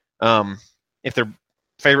 if their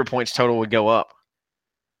favorite points total would go up.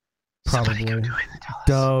 Probably. Somebody go do it and tell us.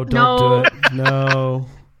 Don't do it. No.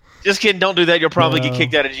 Just kidding. Don't do that. You'll probably get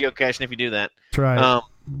kicked out of geocaching if you do that. That's right.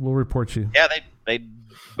 We'll report you. Yeah, they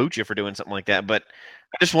boot you for doing something like that. But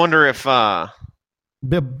I just wonder if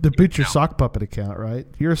they boot your sock puppet account, right?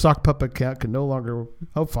 Your sock puppet account can no longer.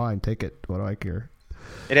 Oh, fine, take it. What do I care?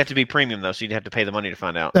 It'd have to be premium though, so you'd have to pay the money to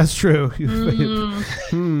find out. That's true. Yeah,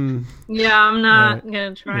 I'm not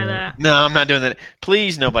gonna try that. No, I'm not doing that.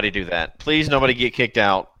 Please, nobody do that. Please, nobody get kicked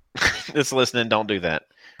out. That's listening. Don't do that.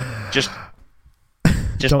 Just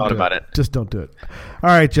thought about it. Just don't do it. All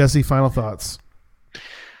right, Jesse. Final thoughts.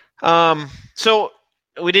 So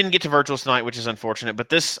we didn't get to virtuals tonight, which is unfortunate.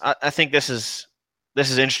 But I think this is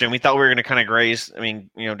interesting. We thought we were going to kind of graze. I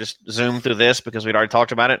mean, just zoom through this because we'd already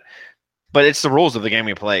talked about it. But it's the rules of the game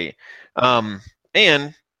we play.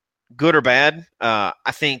 And good or bad,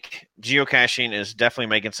 I think geocaching is definitely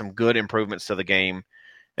making some good improvements to the game.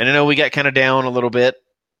 And I know we got kind of down a little bit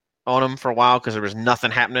on them for a while because there was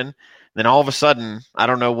nothing happening. Then all of a sudden, I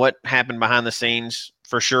don't know what happened behind the scenes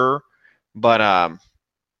for sure, but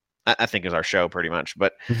I think is our show pretty much.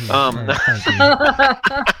 But we're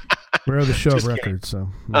the show of Just records, so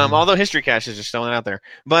although History Cache is just still out there,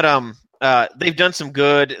 but they've done some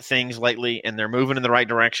good things lately, and they're moving in the right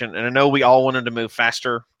direction. And I know we all wanted to move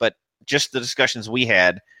faster, but just the discussions we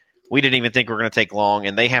had, we didn't even think we were going to take long,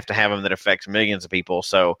 and they have to have them that affect millions of people.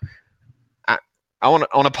 So I want to,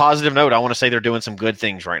 on a positive note, I want to say they're doing some good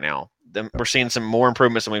things right now. We're seeing some more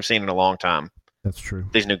improvements than we've seen in a long time. that's true.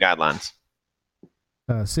 These new guidelines.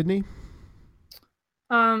 Sydney?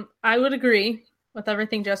 I would agree with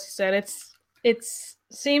everything Jesse said. It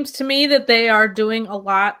seems to me that they are doing a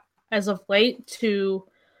lot as of late to,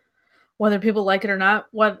 whether people like it or not,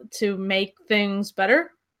 to make things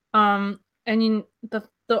better. And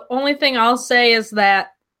the only thing I'll say is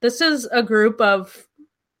that this is a group of,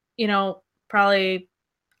 probably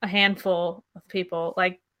a handful of people,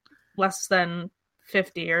 like less than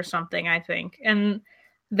 50 or something, I think. And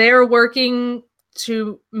they're working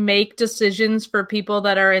to make decisions for people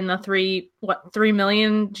that are in the 3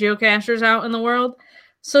 million geocachers out in the world.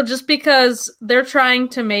 So just because they're trying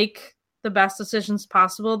to make the best decisions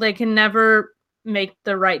possible, they can never make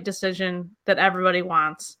the right decision that everybody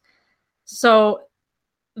wants. So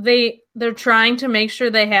they're trying to make sure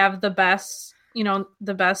they have the best, the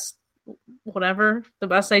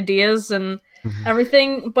best ideas and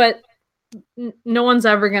everything, but no one's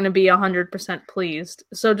ever going to be 100% pleased.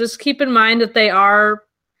 So just keep in mind that they are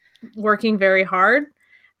working very hard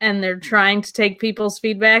and they're trying to take people's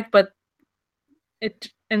feedback, but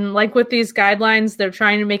and like with these guidelines, they're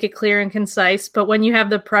trying to make it clear and concise. But when you have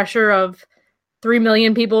the pressure of 3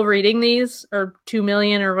 million people reading these, or 2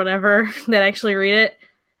 million or whatever that actually read it,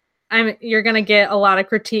 you're going to get a lot of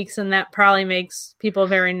critiques, and that probably makes people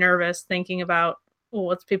very nervous thinking about,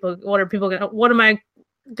 what am I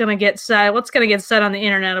going to get said? What's going to get said on the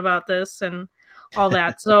internet about this and all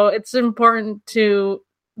that. So it's important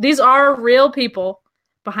these are real people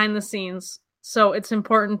behind the scenes. So it's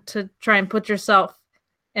important to try and put yourself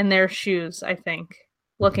in their shoes, I think,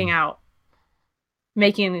 looking out,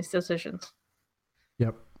 making these decisions.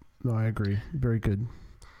 Yep. No, I agree. Very good.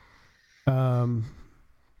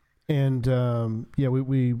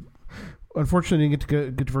 We unfortunately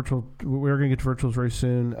didn't get to virtual. We're going to get to virtuals very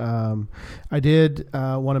soon. I did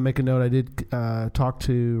want to make a note. I did talk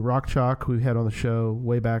to Rock Chalk, who we had on the show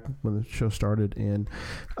way back when the show started, and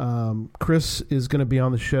Chris is going to be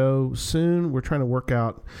on the show soon. We're trying to work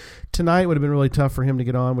out. Tonight would have been really tough for him to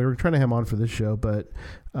get on. We were trying to have him on for this show, but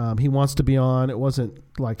he wants to be on. It wasn't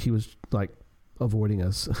like he was avoiding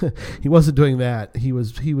us. He wasn't doing that. He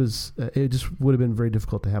was it just would have been very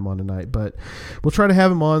difficult to have him on tonight, but we'll try to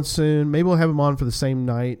have him on soon. Maybe we'll have him on for the same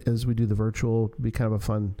night as we do the virtual. It'll be kind of a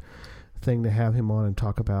fun thing to have him on and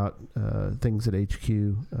talk about things at HQ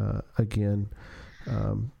again.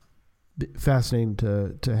 Fascinating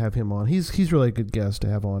to have him on. He's really a good guest to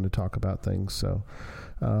have on to talk about things. So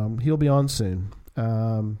he'll be on soon.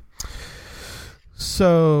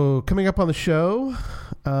 So coming up on the show,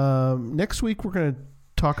 next week we're going to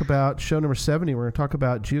talk about show number 70. We're going to talk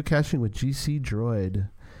about geocaching with GC Droid,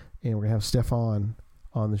 and we're going to have Stefan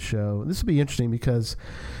on the show. This will be interesting because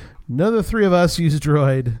none of the three of us use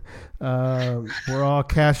Droid. We're all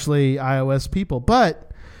Cachely iOS people,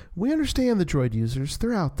 but we understand the Droid users.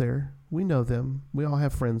 They're out there. We know them. We all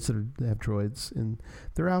have friends that have Droids, and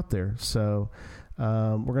they're out there. So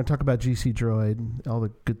we're going to talk about GC Droid, all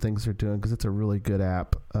the good things they're doing, because it's a really good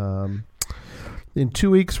app. In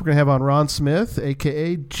 2 weeks, we're going to have on Ron Smith,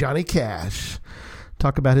 a.k.a. Johnny Cash,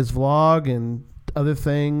 talk about his vlog and other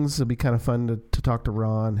things. It'll be kind of fun to talk to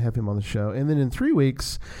Ron, have him on the show. And then in 3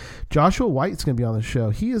 weeks, Joshua White's going to be on the show.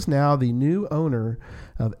 He is now the new owner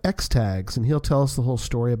of X-Tags, and he'll tell us the whole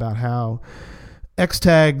story about how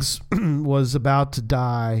X-Tags was about to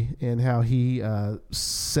die and how he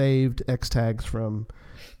saved X-Tags from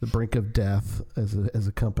the brink of death as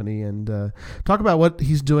a company, and talk about what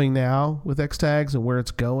he's doing now with X-Tags and where it's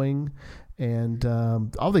going, and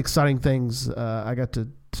all the exciting things. I got to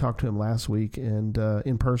talk to him last week and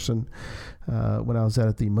in person when I was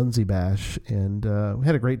at the Muncie Bash, and we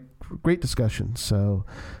had a great discussion. So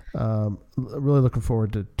really looking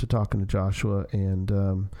forward to talking to Joshua and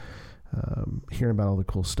hearing about all the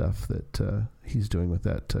cool stuff that he's doing with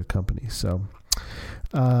that company. So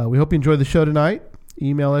we hope you enjoyed the show tonight.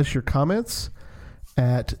 Email us your comments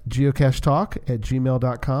at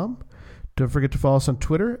geocachetalk@gmail.com. Don't forget to follow us on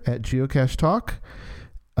Twitter at geocachetalk.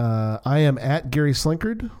 I am at Gary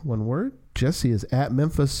Slinkard, one word. Jesse is at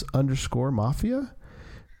Memphis_Mafia.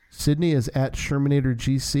 Sydney is at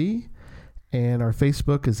ShermanatorGC. And our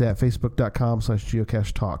Facebook is at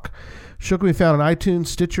facebook.com/geocachetalk. Show can be found on iTunes,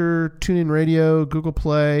 Stitcher, TuneIn Radio, Google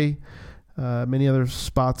Play, many other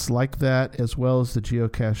spots like that, as well as the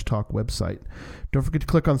Geocache Talk website. Don't forget to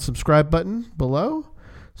click on the subscribe button below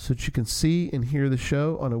so that you can see and hear the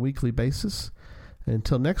show on a weekly basis. And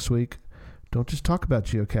until next week, don't just talk about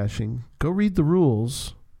geocaching. Go read the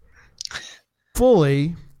rules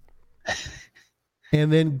fully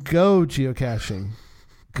and then go geocaching.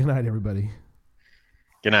 Good night, everybody.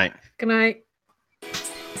 Good night. Good night.